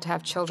choosing not to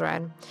have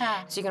children,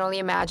 so you can only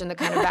imagine the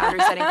kind of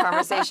boundary-setting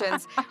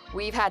conversations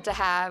we've had to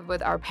have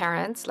with our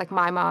parents, like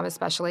my mom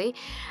especially.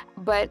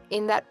 But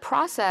in that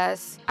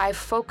process, I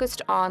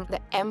focused on the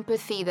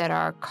empathy that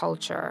our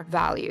culture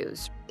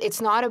values.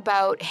 It's not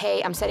about,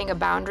 hey, I'm setting a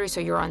boundary so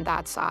you're on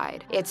that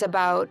side. It's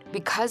about,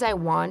 because I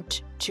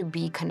want to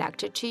be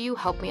connected to you,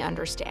 help me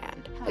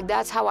understand. Like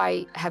that's how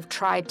I have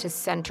tried to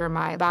center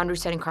my boundary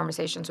setting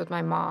conversations with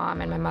my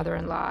mom and my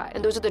mother-in-law.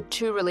 And those are the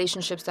two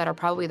relationships that are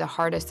probably the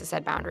hardest to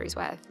set boundaries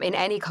with in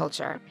any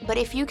culture. But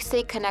if you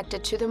stay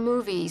connected to the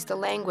movies, the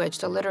language,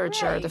 the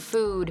literature, the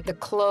food, the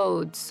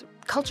clothes,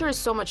 culture is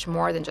so much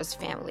more than just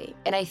family.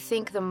 And I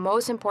think the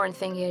most important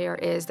thing here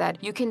is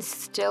that you can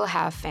still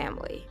have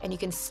family and you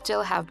can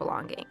still have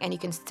belonging and you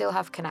can still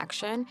have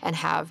connection and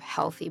have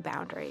healthy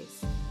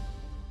boundaries.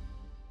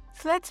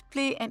 So let's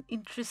play an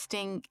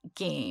interesting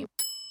game.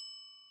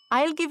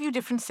 I'll give you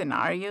different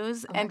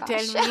scenarios and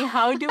tell me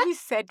how do we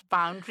set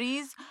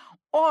boundaries,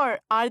 or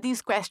are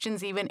these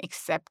questions even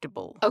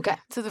acceptable? Okay.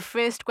 So the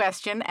first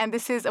question, and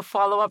this is a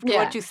follow-up to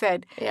what you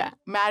said.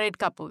 Married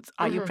couples,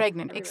 are you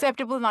pregnant?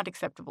 Acceptable, not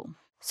acceptable?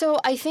 So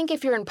I think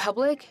if you're in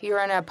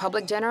a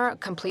public dinner,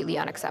 completely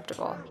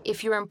unacceptable.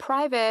 If you're in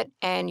private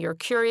and you're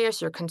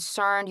curious, you're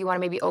concerned, you want to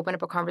maybe open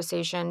up a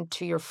conversation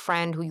to your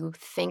friend who you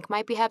think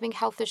might be having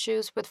health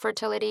issues with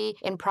fertility,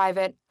 in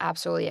private,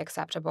 absolutely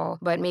acceptable.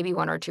 But maybe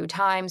one or two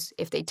times,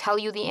 if they tell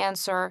you the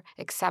answer,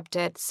 accept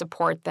it,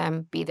 support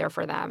them, be there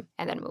for them,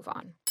 and then move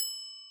on.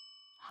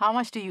 How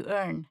much do you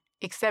earn?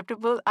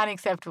 Acceptable,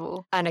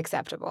 unacceptable?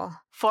 Unacceptable.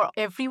 For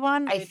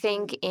everyone? I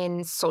think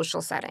in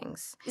social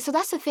settings. So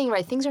that's the thing,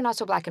 right? Things are not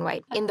so black and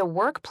white. In the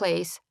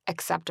workplace,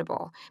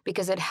 acceptable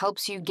because it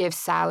helps you give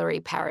salary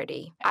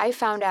parity. I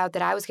found out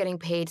that I was getting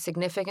paid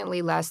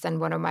significantly less than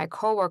one of my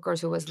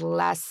coworkers who was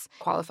less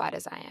qualified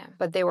as I am,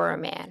 but they were a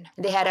man.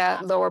 They had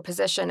a lower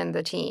position in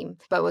the team,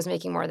 but was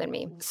making more than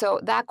me. So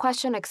that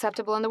question,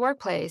 acceptable in the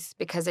workplace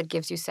because it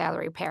gives you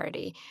salary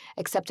parity.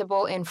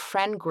 Acceptable in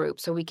friend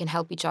groups so we can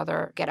help each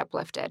other get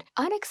uplifted.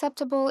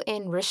 Unacceptable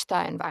in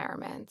rishta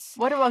environments.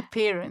 What about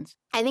parents?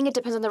 I think it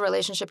depends on the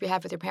relationship you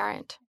have with your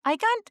parent. I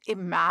can't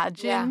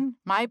imagine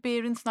my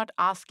parents not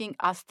asking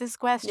us this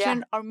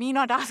question or me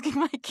not asking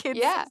my kids.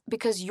 Yeah,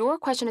 because your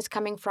question is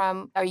coming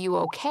from, are you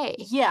okay?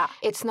 Yeah.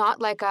 It's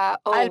not like I'll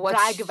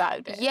brag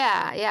about it.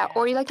 Yeah.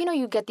 Or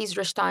you get these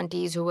rishta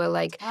aunties who will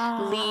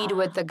lead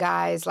with the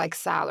guy's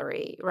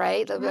salary,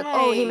 right? They'll be like,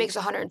 oh, he makes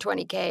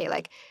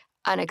 120K,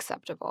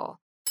 unacceptable.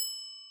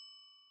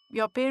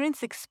 Your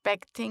parents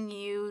expecting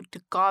you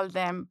to call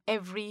them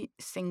every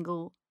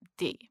single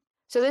day.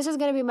 So this is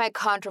going to be my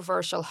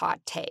controversial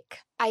hot take.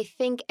 I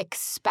think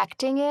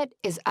expecting it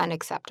is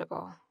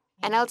unacceptable.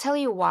 And I'll tell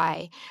you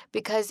why.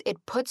 Because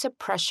it puts a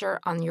pressure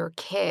on your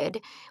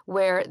kid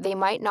where they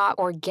might not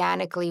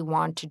organically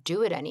want to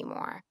do it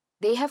anymore.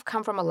 They have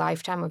come from a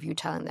lifetime of you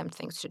telling them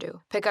things to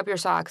do. Pick up your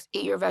socks,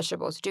 eat your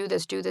vegetables, do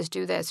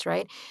this,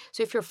 right?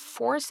 So if you're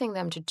forcing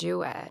them to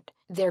do it,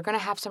 they're going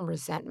to have some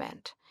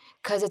resentment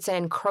because it's an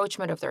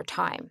encroachment of their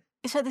time.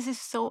 So this is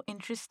so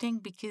interesting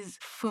because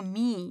for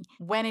me,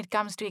 when it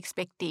comes to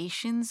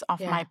expectations of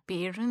my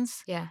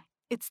parents,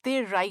 it's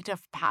their rite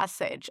of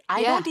passage.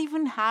 I don't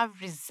even have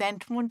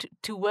resentment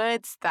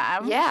towards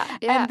them.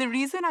 And the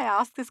reason I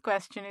ask this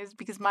question is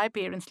because my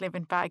parents live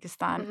in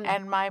Pakistan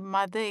and my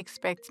mother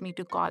expects me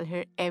to call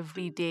her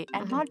every day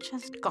and not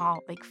just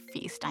call,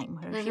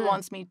 FaceTime her. She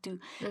wants me to,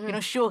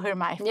 show her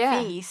my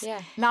face.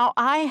 Now,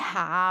 I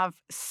have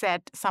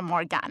set some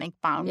organic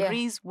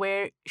boundaries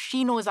where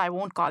she knows I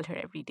won't call her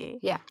every day.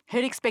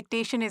 Her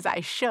expectation is I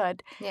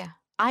should.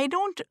 I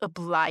don't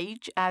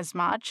oblige as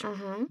much.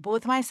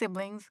 Both my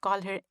siblings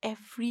call her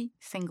every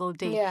single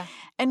day.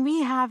 And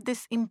we have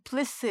this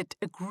implicit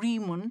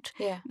agreement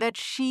that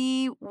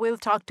she will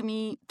talk to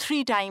me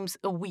 3 times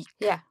a week,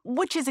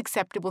 which is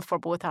acceptable for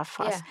both of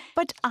us.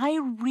 But I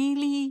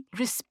really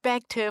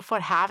respect her for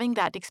having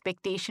that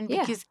expectation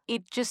because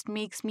it just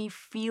makes me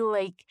feel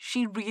like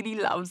she really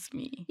loves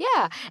me.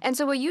 Yeah. And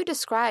so what you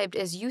described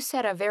is you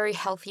set a very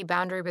healthy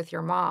boundary with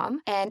your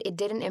mom and it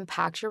didn't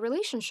impact your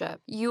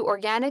relationship. You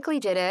organically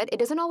did it. It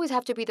doesn't always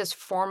have to be this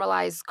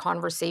formalized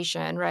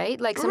conversation, right?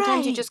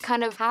 Sometimes it just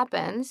kind of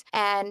happens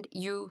and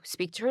you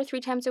speak to her 3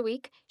 times a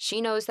week.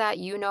 She knows that,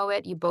 you know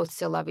it, you both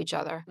still love each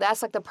other.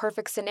 That's the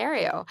perfect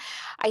scenario.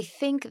 I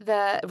think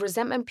the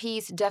resentment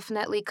piece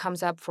definitely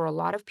comes up for a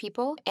lot of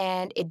people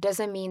and it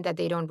doesn't mean that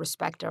they don't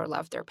respect or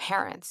love their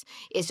parents.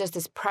 It's just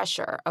this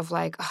pressure of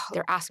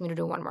they're asking me to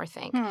do one more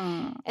thing.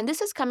 And this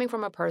is coming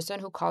from a person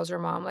who calls her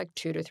mom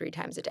 2 to 3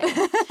 times a day.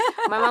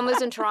 My mom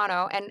lives in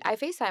Toronto and I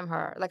FaceTime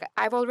her.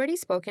 I've already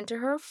spoken to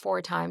her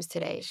 4 times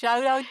today.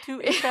 Shout out to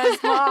Isha's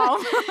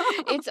mom.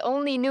 It's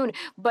only noon,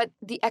 but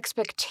the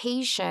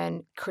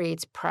expectation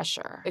creates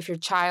pressure. If your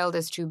child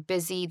is too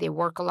busy, they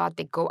work a lot,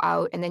 they go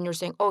out, and then you're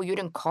saying, oh, you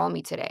didn't call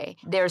me today.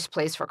 There's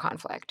place for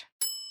conflict.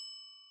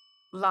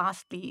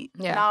 Lastly,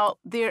 now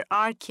there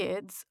are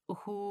kids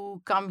who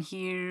come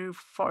here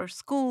for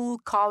school,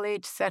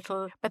 college,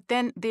 settle, but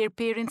then their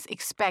parents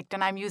expect,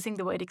 and I'm using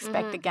the word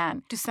expect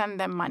again, to send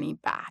them money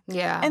back.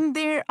 And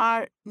there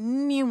are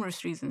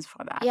numerous reasons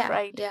for that,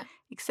 right?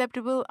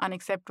 Acceptable,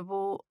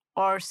 unacceptable,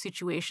 or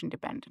situation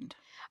dependent.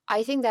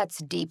 I think that's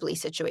deeply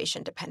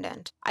situation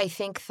dependent. I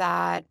think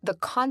that the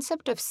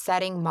concept of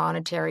setting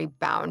monetary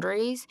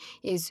boundaries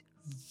is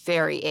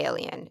very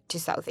alien to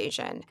South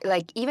Asian.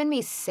 Even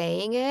me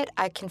saying it,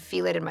 I can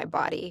feel it in my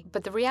body.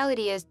 But the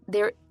reality is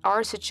there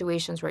are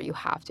situations where you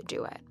have to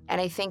do it. And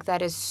I think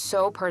that is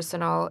so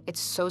personal. It's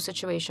so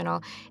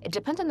situational. It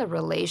depends on the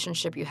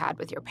relationship you had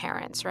with your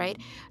parents, right?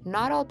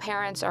 Not all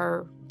parents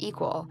are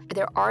equal.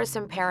 There are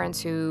some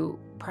parents who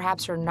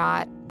perhaps are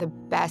not the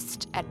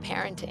best at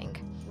parenting.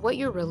 What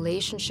your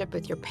relationship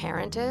with your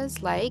parent is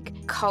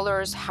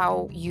colors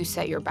how you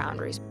set your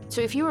boundaries.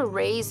 So if you were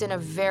raised in a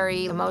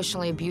very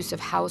emotionally abusive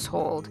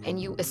household and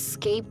you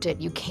escaped it,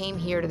 you came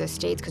here to the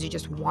States because you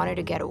just wanted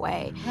to get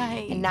away.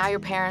 And now your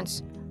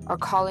parents are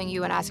calling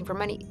you and asking for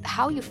money,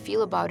 how you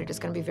feel about it is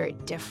going to be very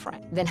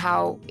different than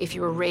how if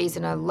you were raised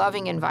in a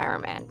loving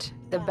environment.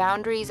 The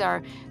boundaries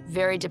are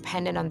very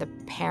dependent on the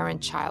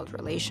parent-child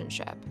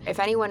relationship. If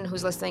anyone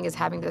who's listening is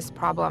having this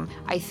problem,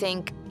 I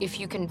think if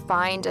you can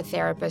find a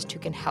therapist who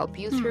can help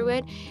you through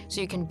it,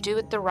 so you can do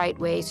it the right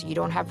way, so you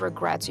don't have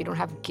regrets, so you don't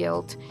have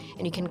guilt,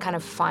 and you can kind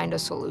of find a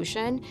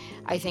solution,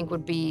 I think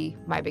would be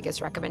my biggest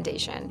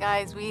recommendation.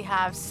 Guys, we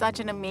have such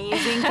an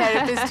amazing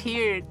therapist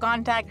here.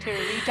 Contact her,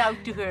 reach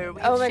out to her.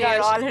 We'll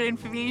share all her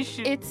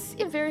information. It's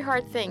a very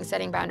hard thing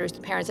setting boundaries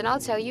to parents. And I'll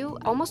tell you,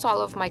 almost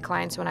all of my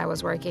clients when I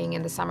was working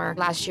in the summer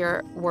last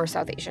year were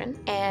South Asian.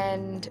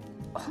 And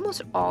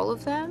almost all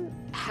of them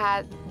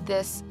had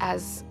this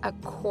as a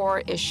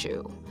core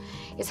issue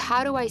is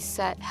how do I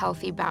set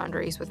healthy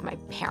boundaries with my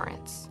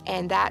parents?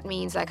 And that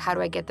means like, how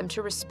do I get them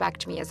to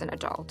respect me as an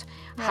adult?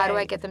 How do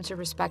I get them to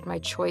respect my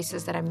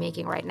choices that I'm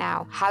making right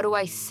now? How do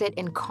I sit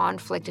in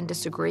conflict and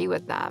disagree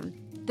with them?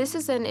 This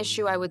is an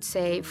issue, I would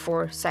say,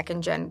 for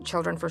second-gen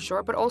children for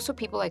sure, but also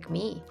people like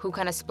me who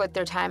kind of split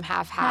their time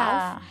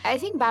half-half. I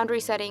think boundary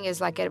setting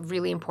is like a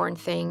really important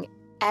thing.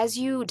 As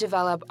you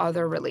develop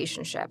other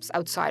relationships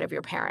outside of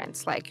your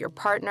parents, like your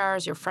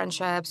partners, your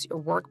friendships, your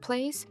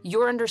workplace,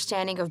 your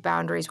understanding of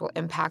boundaries will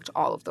impact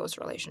all of those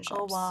relationships.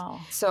 Oh, wow.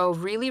 So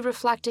really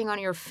reflecting on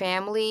your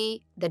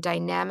family, the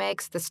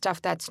dynamics, the stuff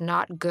that's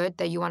not good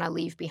that you want to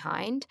leave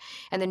behind,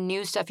 and the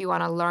new stuff you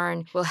want to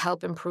learn will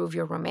help improve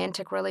your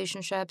romantic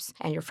relationships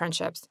and your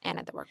friendships and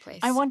at the workplace.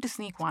 I want to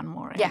sneak one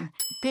more in. Yeah.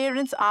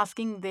 Parents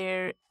asking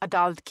their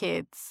adult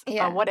kids,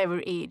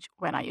 whatever age,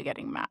 when are you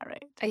getting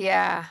married?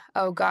 Yeah.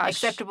 Oh,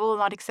 gosh. Acceptable,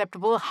 not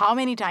acceptable? How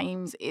many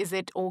times is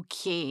it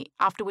okay?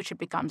 After which it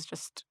becomes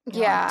just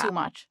too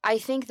much. I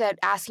think that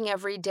asking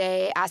every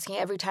day, asking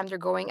every time they're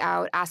going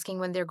out, asking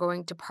when they're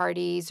going to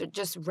parties, or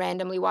just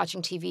randomly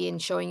watching TV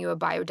and showing you a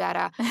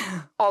biodata,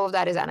 all of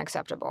that is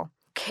unacceptable.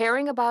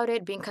 Caring about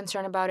it, being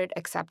concerned about it,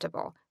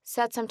 acceptable.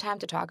 Set some time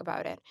to talk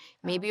about it.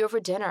 Maybe over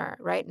dinner,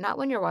 right? Not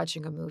when you're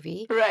watching a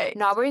movie. Right.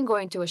 Not when you're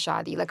going to a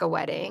shadi, like a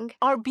wedding.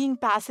 Or being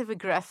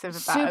passive-aggressive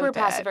about it. Super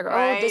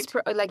passive-aggressive.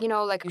 Right?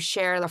 Oh, like you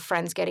share the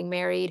friends getting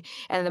married,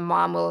 and the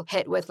mom will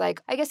hit with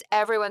like, I guess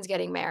everyone's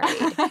getting married.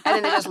 And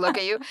then they just look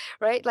at you,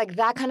 right? Like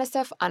that kind of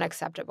stuff,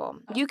 unacceptable.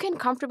 You can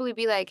comfortably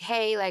be like,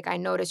 hey, like I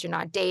noticed you're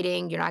not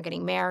dating, you're not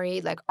getting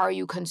married. Like, are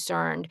you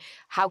concerned?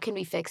 How can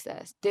we fix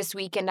this? This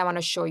weekend, I want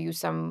to show you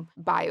some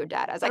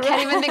biodatas. I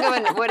can't even think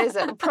of what is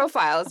it?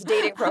 Profiles.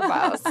 Dating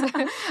profiles.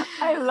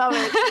 I love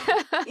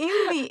it.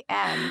 In the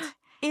end,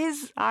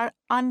 is our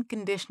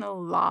unconditional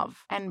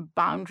love and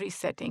boundary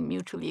setting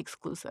mutually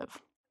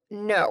exclusive?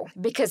 No,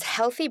 because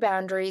healthy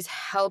boundaries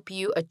help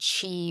you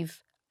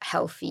achieve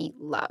healthy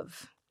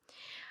love.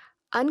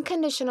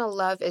 Unconditional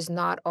love is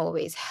not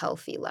always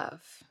healthy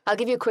love. I'll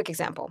give you a quick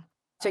example.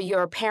 So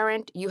you're a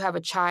parent, you have a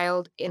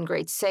child in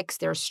grade 6,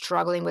 they're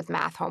struggling with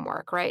math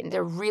homework, right? And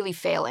they're really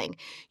failing.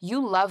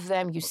 You love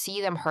them, you see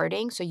them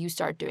hurting, so you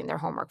start doing their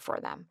homework for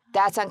them.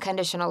 That's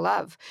unconditional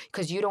love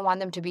because you don't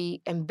want them to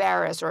be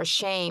embarrassed or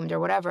ashamed or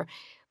whatever.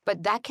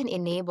 But that can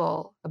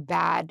enable a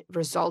bad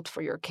result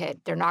for your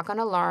kid. They're not going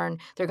to learn.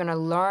 They're going to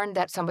learn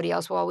that somebody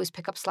else will always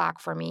pick up slack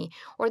for me,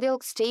 or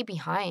they'll stay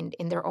behind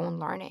in their own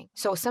learning.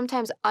 So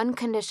sometimes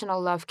unconditional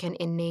love can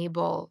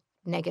enable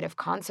negative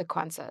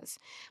consequences.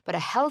 But a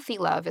healthy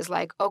love is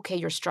like, okay,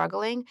 you're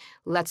struggling.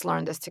 Let's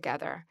learn this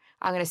together.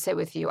 I'm going to sit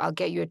with you. I'll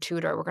get you a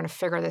tutor. We're going to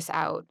figure this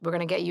out. We're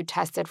going to get you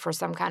tested for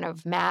some kind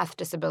of math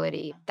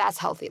disability. That's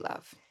healthy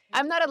love.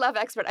 I'm not a love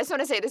expert. I just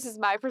want to say this is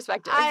my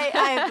perspective.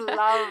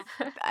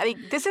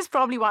 This is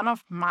probably one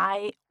of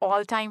my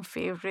all-time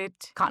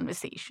favorite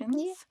conversations.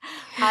 Yeah.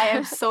 I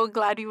am so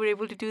glad you were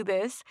able to do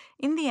this.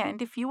 In the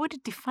end, if you were to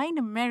define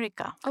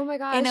America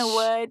in a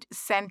word,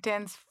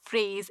 sentence,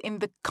 phrase, in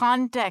the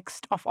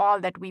context of all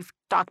that we've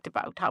talked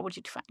about, how would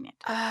you define it?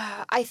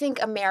 I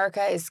think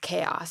America is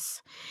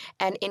chaos.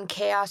 And in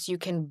chaos, you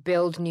can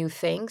build new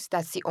things.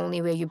 That's the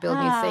only way you build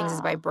new things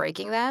is by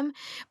breaking them.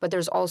 But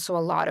there's also a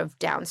lot of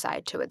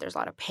downside to it. There's a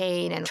lot of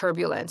pain and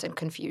turbulence and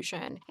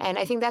confusion. And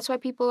I think that's why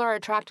people are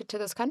attracted to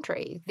this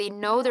country. They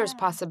know there's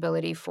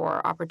possibility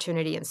for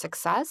opportunity and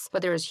success,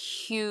 but there's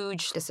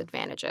huge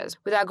disadvantages.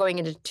 Without going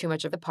into too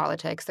much of the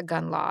politics, the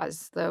gun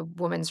laws, the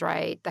women's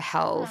right, the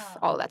health,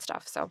 all that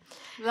stuff. So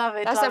love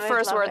it. That's the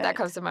first word that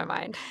comes to my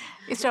mind.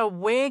 So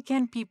where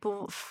can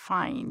people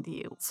find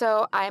you?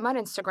 So I'm on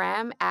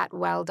Instagram at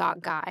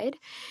well.guide,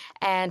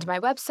 and my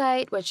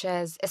website, which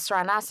is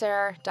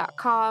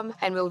isranaser.com,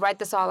 and we'll write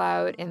this all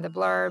out in the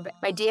blurb.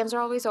 My DMs are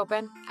always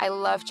open. I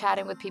love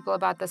chatting with people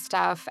about this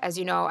stuff. As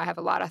you know, I have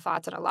a lot of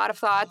thoughts and a lot of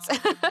thoughts.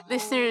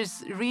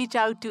 Listeners, reach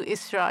out to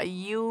Isra.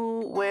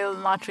 You will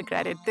not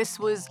regret it. This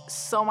was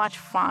so much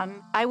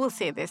fun. I will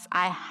say this.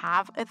 I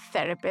have a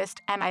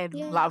therapist and I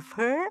love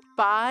her,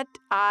 but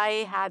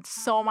I had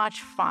so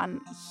much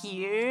fun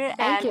here.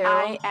 Thank you.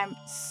 I am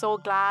so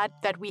glad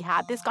that we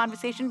had this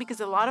conversation because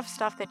a lot of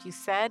stuff that you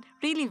said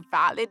really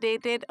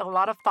validated a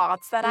lot of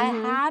thoughts that I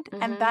had,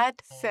 and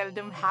that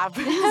seldom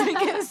happens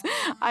because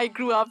I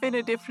grew up in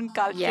a different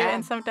culture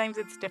and sometimes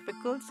it's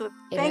difficult. So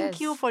thank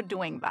you for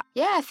doing that.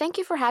 Yeah, thank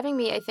you for having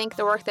me. I think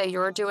the work that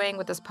you're doing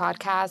with this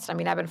podcast, I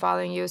mean, I've been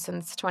following you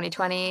since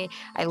 2020.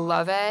 I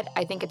love it.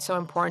 I think it's so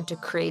important to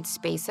create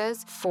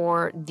spaces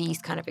for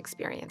these kind of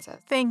experiences.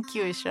 Thank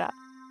you, Isra.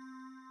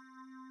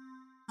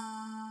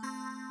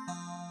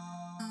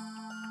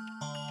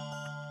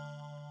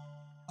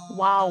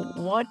 Wow,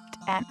 what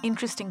an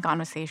interesting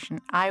conversation.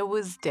 I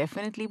was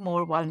definitely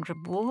more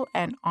vulnerable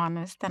and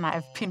honest than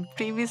I've been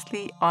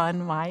previously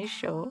on my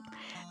show.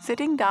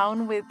 Sitting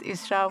down with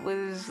Isra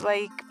was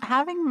like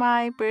having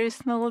my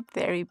personal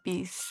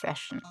therapy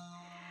session.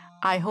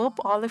 I hope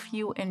all of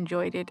you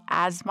enjoyed it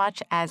as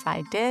much as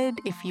I did.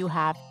 If you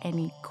have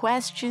any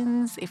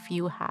questions, if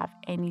you have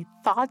any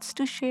thoughts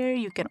to share,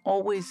 you can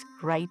always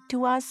write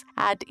to us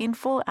at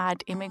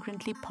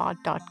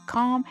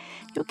info@immigrantlypod.com.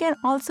 You can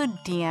also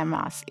DM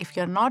us. If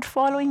you're not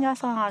following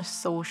us on our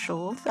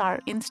socials, our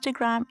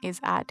Instagram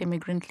is at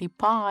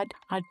immigrantlypod,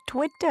 our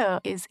Twitter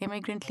is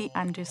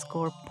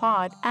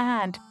immigrantly_pod,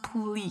 and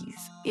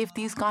please, if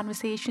these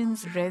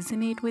conversations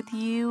resonate with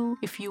you,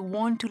 if you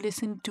want to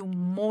listen to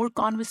more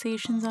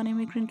conversations on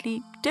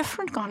Immigrantly,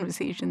 different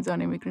conversations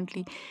on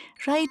Immigrantly,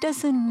 write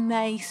us a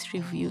nice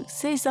review.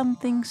 Say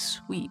something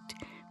sweet.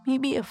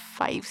 Maybe a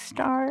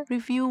 5-star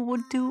review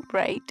would do,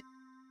 right?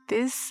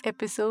 This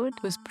episode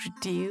was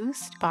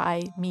produced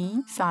by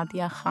me,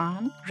 Sadia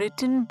Khan,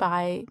 written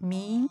by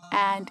me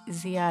and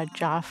Zia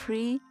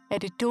Jaffrey,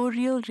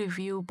 editorial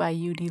review by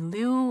Yudi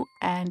Liu,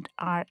 and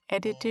our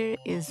editor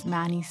is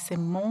Manny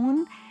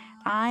Simone.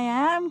 I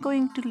am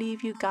going to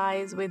leave you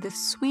guys with a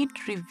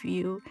sweet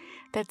review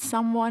that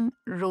someone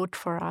wrote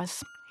for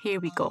us. Here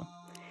we go.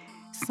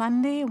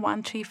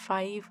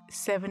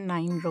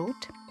 Sunday13579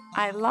 wrote,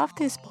 I love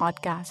this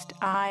podcast.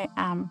 I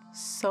am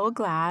so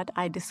glad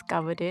I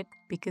discovered it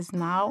because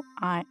now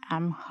I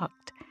am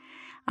hooked.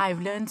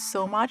 I've learned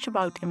so much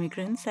about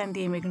immigrants and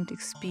the immigrant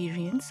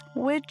experience,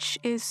 which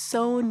is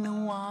so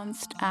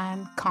nuanced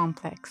and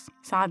complex.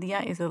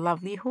 Sadia is a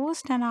lovely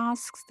host and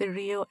asks the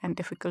real and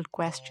difficult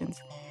questions.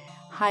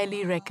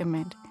 Highly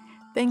recommend.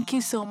 Thank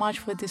you so much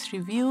for this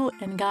review,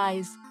 and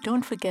guys,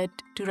 don't forget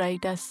to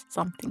write us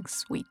something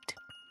sweet.